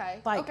 Okay.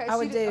 Like, okay, I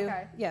would do,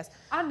 okay. yes.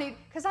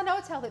 Because I know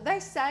it's healthy. They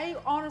say,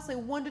 honestly,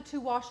 1 to 2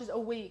 washes a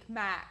week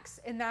max,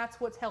 and that's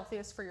what's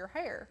healthiest for your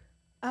hair.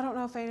 I don't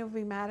know if Anna would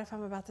be mad if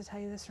I'm about to tell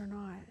you this or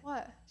not.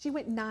 What? She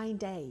went 9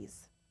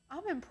 days.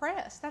 I'm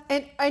impressed.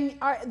 And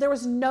there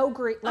was no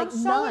grease, like I'm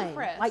so none.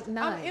 impressed. Like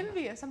none. I'm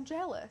envious. I'm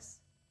jealous.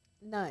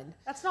 None.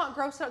 That's not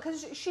gross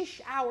because she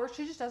showers.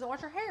 She just doesn't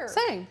wash her hair.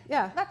 Same,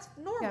 yeah. That's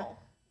normal.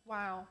 Yeah.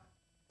 Wow.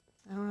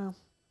 I don't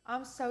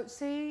know.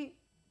 See,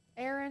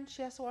 Erin,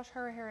 she has to wash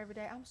her hair every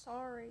day. I'm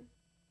sorry.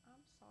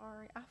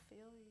 I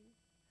feel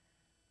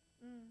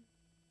you.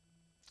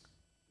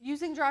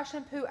 Using dry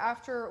shampoo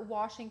after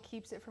washing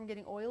keeps it from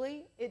getting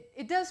oily.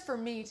 It does for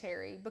me,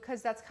 Terry,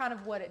 because that's kind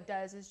of what it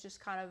does. Is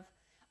just kind of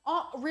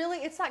really,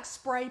 it's like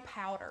spray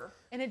powder,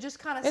 and it just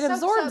kind of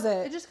absorbs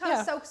it. It just kind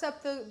of soaks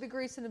up the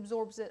grease and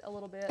absorbs it a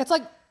little bit. It's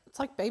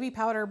like baby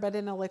powder, but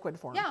in a liquid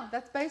form. Yeah,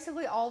 that's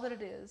basically all that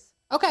it is.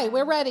 Okay,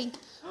 we're ready.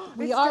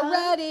 We are done?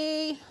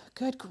 ready.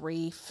 Good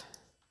grief.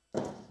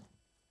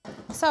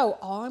 So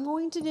all I'm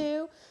going to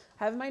do,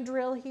 have my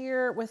drill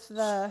here with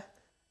the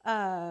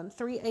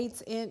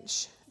 3/8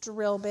 inch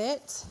drill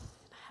bit.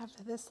 I have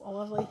this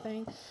lovely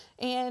thing.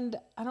 And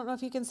I don't know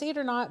if you can see it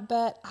or not,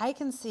 but I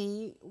can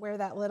see where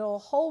that little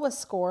hole was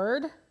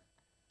scored.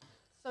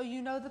 So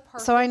you know the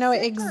perfect So I know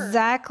center.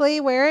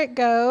 exactly where it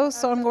goes.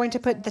 So I'm going to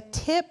put the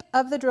tip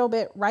of the drill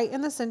bit right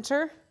in the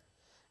center.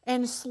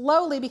 And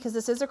slowly, because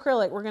this is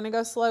acrylic, we're going to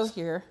go slow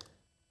here.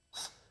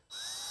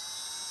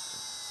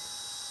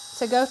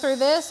 To go through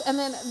this. And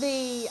then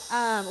the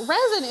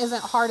resin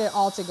isn't hard at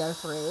all to go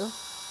through.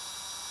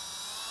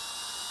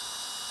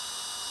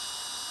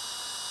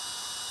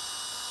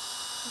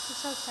 This is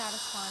so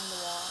satisfying to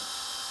watch.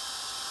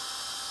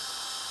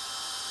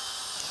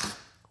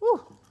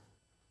 Woo.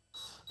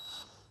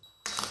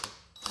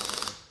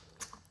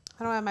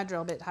 I don't have my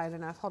drill bit tight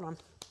enough. Hold on.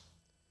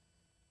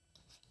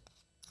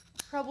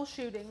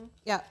 Troubleshooting.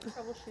 Yeah.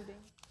 Troubleshooting.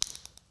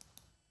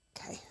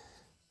 Okay.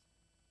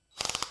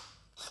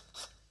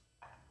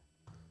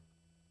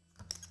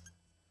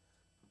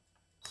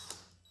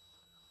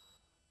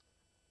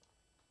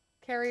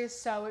 Carrie is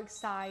so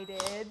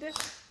excited.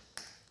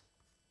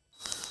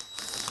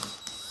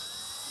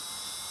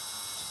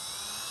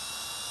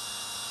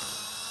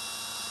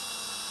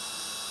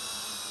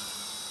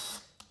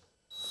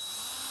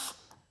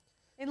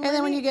 And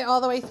then when you get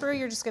all the way through,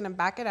 you're just going to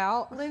back it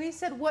out. Lenny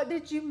said, "What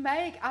did you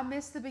make? I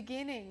missed the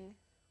beginning."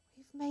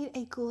 We've made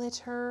a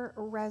glitter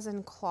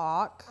resin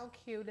clock. How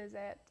cute is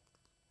it?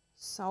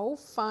 So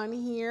fun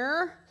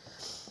here.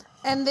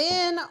 And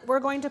then we're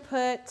going to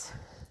put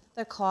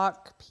the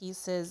clock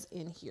pieces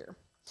in here.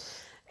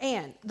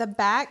 And the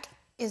back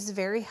is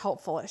very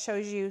helpful. It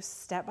shows you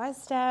step by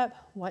step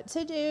what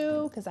to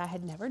do, because I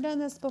had never done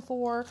this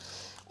before.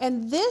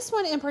 And this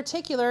one in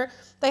particular,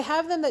 they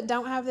have them that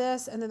don't have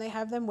this, and then they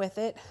have them with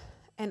it.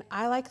 And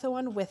I like the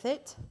one with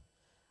it.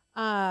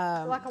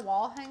 Like a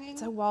wall hanging?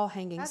 It's a wall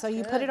hanging. That's so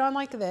you good. put it on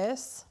like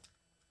this.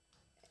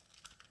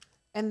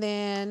 And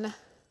then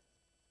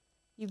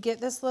you get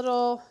this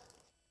little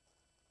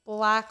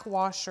black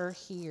washer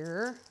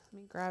here.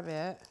 Let me grab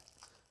it.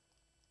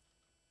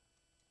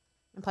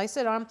 And place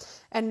it on.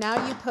 And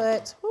now you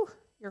put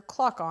your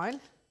clock on.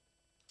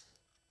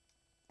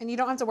 And you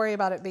don't have to worry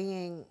about it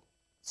being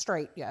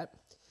straight yet.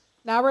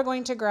 Now we're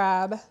going to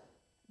grab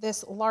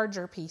this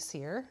larger piece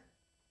here.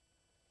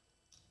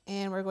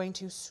 And we're going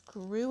to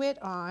screw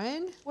it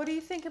on. What do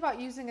you think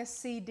about using a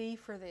CD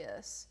for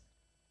this?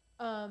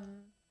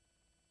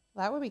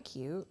 That would be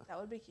cute. That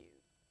would be cute.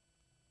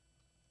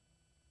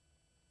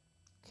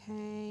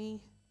 Okay.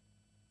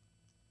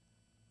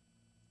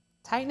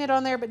 Tighten it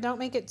on there, but don't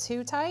make it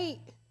too tight.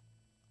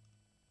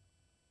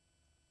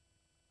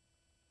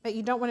 But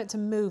you don't want it to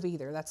move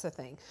either. That's the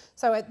thing.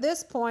 So at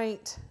this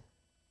point,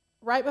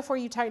 right before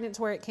you tighten it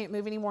to where it can't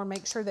move anymore,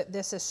 make sure that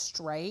this is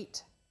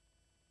straight.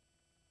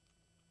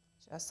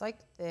 Just like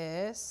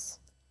this.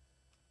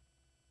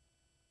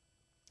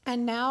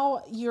 And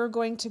now you're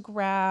going to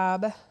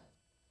grab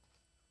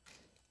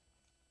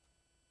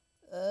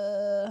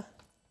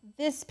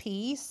this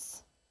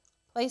piece,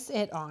 place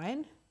it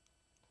on.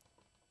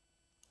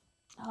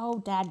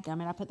 Oh,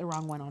 dadgummit, I put the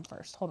wrong one on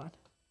first. Hold on.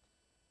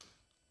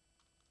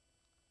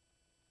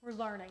 We're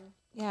learning.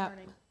 Yeah.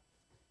 Learning.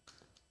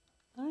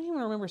 I don't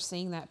even remember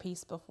seeing that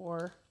piece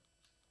before.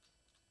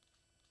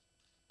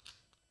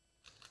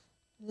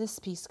 This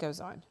piece goes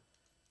on.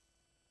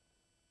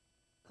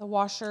 The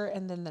washer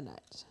and then the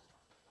nut.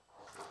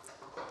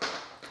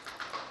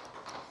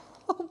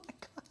 Oh my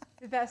God.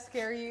 Did that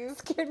scare you?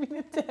 Scared me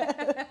to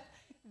death.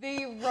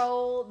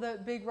 The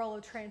big roll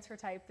of transfer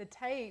tape, the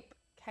tape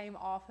came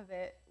off of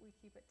it. We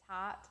keep it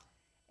tight.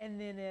 And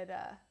then it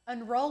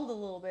unrolled a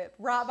little bit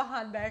right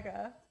behind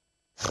Becca.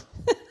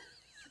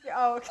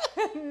 Oh,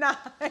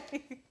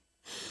 nice.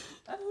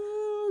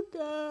 Oh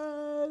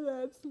God,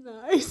 that's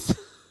nice.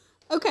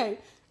 Okay,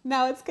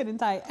 now it's getting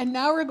tight. And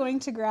now we're going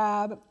to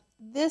grab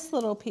this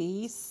little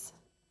piece,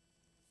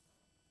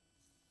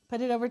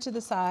 put it over to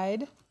the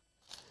side.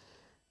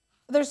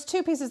 There's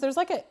two pieces. There's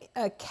like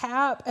a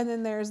cap, and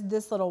then there's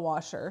this little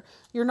washer.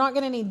 You're not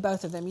going to need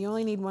both of them. You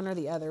only need one or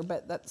the other,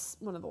 but that's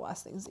one of the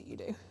last things that you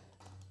do.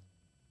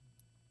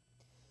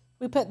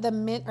 We put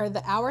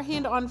the hour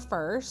hand on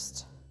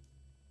first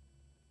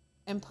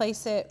and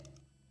place it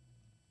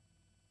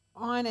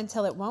on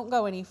until it won't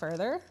go any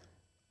further.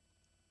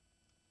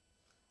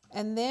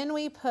 And then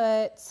we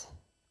put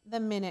the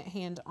minute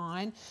hand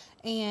on,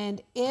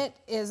 and it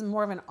is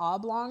more of an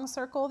oblong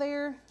circle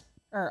there,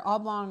 or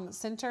oblong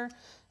center.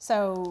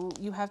 So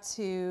you have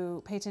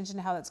to pay attention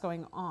to how that's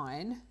going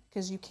on,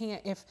 because you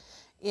can't, if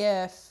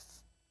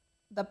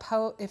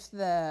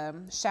the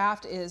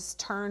shaft is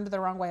turned the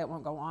wrong way, it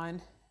won't go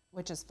on,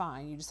 which is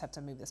fine. You just have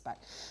to move this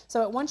back.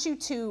 So it wants you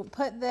to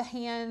put the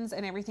hands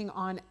and everything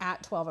on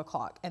at 12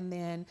 o'clock, and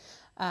then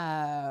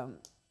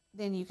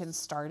you can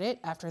start it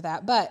after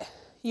that. But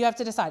you have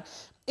to decide.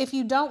 If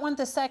you don't want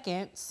the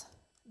seconds,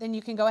 then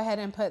you can go ahead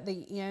and put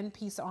the end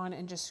piece on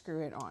and just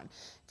screw it on.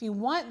 If you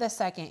want the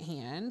second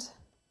hand,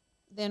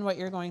 then what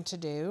you're going to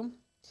do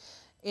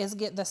is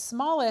get the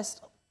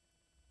smallest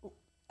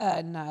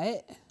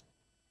nut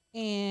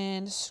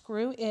and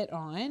screw it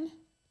on.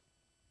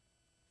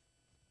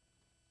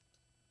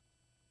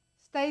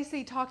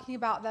 Stacy talking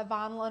about that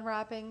vinyl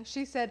unwrapping,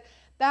 she said,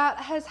 that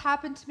has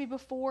happened to me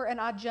before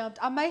and I jumped.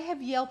 I may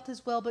have yelped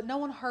as well, but no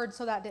one heard,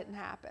 so that didn't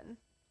happen.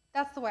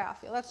 That's the way I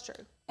feel. That's true.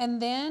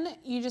 And then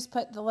you just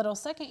put the little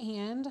second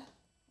hand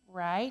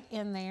right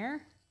in there.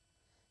 And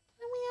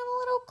we have a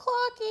little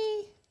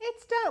clocky.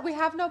 It's done. We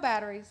have no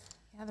batteries.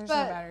 Yeah, there's no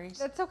batteries.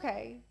 That's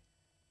okay.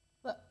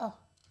 Look, oh,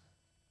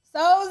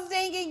 so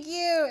stinking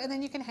cute. And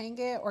then you can hang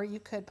it, or you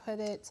could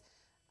put it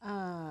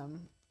on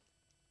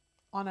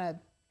a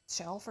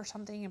shelf or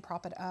something and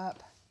prop it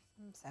up.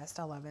 I'm obsessed.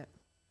 I love it.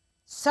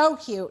 So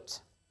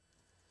cute.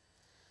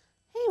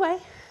 Anyway,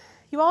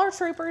 you all are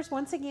troopers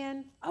once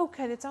again. Oh,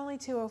 good. It's only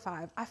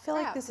 2:05. I feel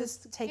like this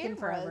is taking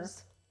forever.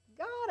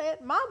 Got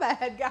it. My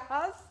bad,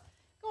 guys.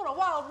 Going a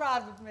wild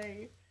ride with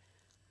me.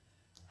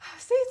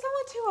 See, it's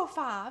only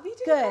 2:05. You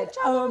did a great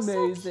job.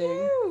 Amazing.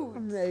 So cute.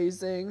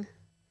 Amazing.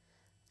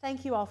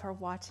 Thank you all for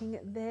watching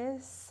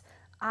this.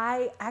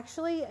 I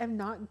actually am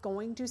not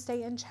going to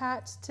stay in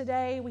chat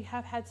today. We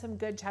have had some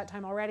good chat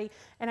time already,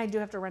 and I do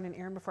have to run an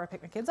errand before I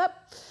pick my kids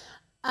up.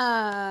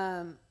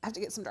 I have to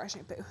get some dry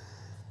shampoo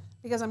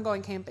because I'm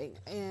going camping,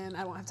 and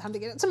I won't have time to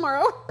get it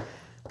tomorrow.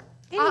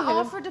 I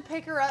offered to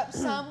pick her up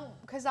some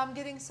because I'm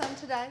getting some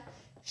today.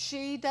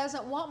 She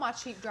doesn't want my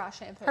cheap dry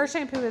shampoo. Her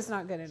shampoo is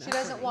not good enough. She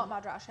doesn't want my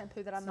dry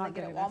shampoo that I'm going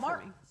to get at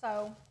Walmart.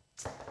 So,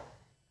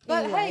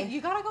 But hey,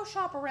 you got to go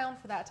shop around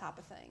for that type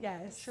of thing.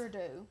 Yes. You sure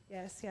do.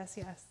 Yes, yes,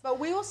 yes. But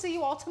we will see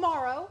you all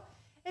tomorrow.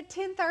 At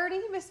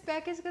 10:30, Miss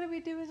Becca's going to be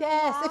doing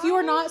Yes, a if you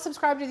are live. not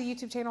subscribed to the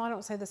YouTube channel, I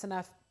don't say this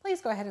enough,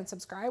 please go ahead and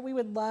subscribe. We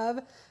would love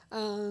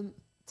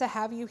to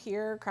have you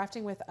here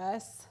crafting with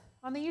us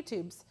on the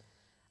YouTubes.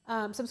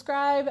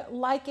 Subscribe,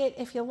 like it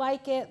if you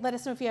like it. Let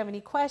us know if you have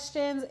any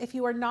questions. If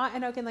you are not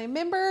an Oak and Lane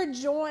member,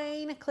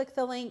 join. Click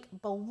the link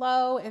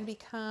below and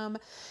become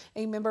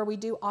a member. We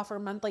do offer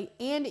monthly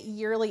and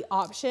yearly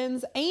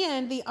options,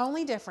 and the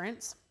only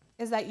difference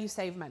is that you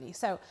save money.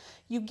 So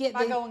you get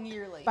By going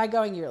yearly. By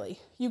going yearly.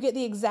 You get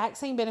the exact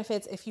same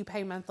benefits if you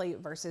pay monthly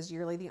versus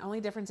yearly. The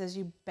only difference is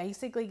you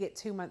basically get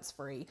 2 months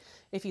free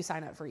if you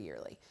sign up for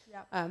yearly.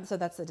 Yep. So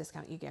that's the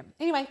discount you get.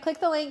 Anyway, click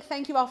the link.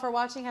 Thank you all for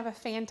watching. Have a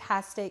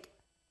fantastic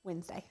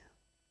Wednesday.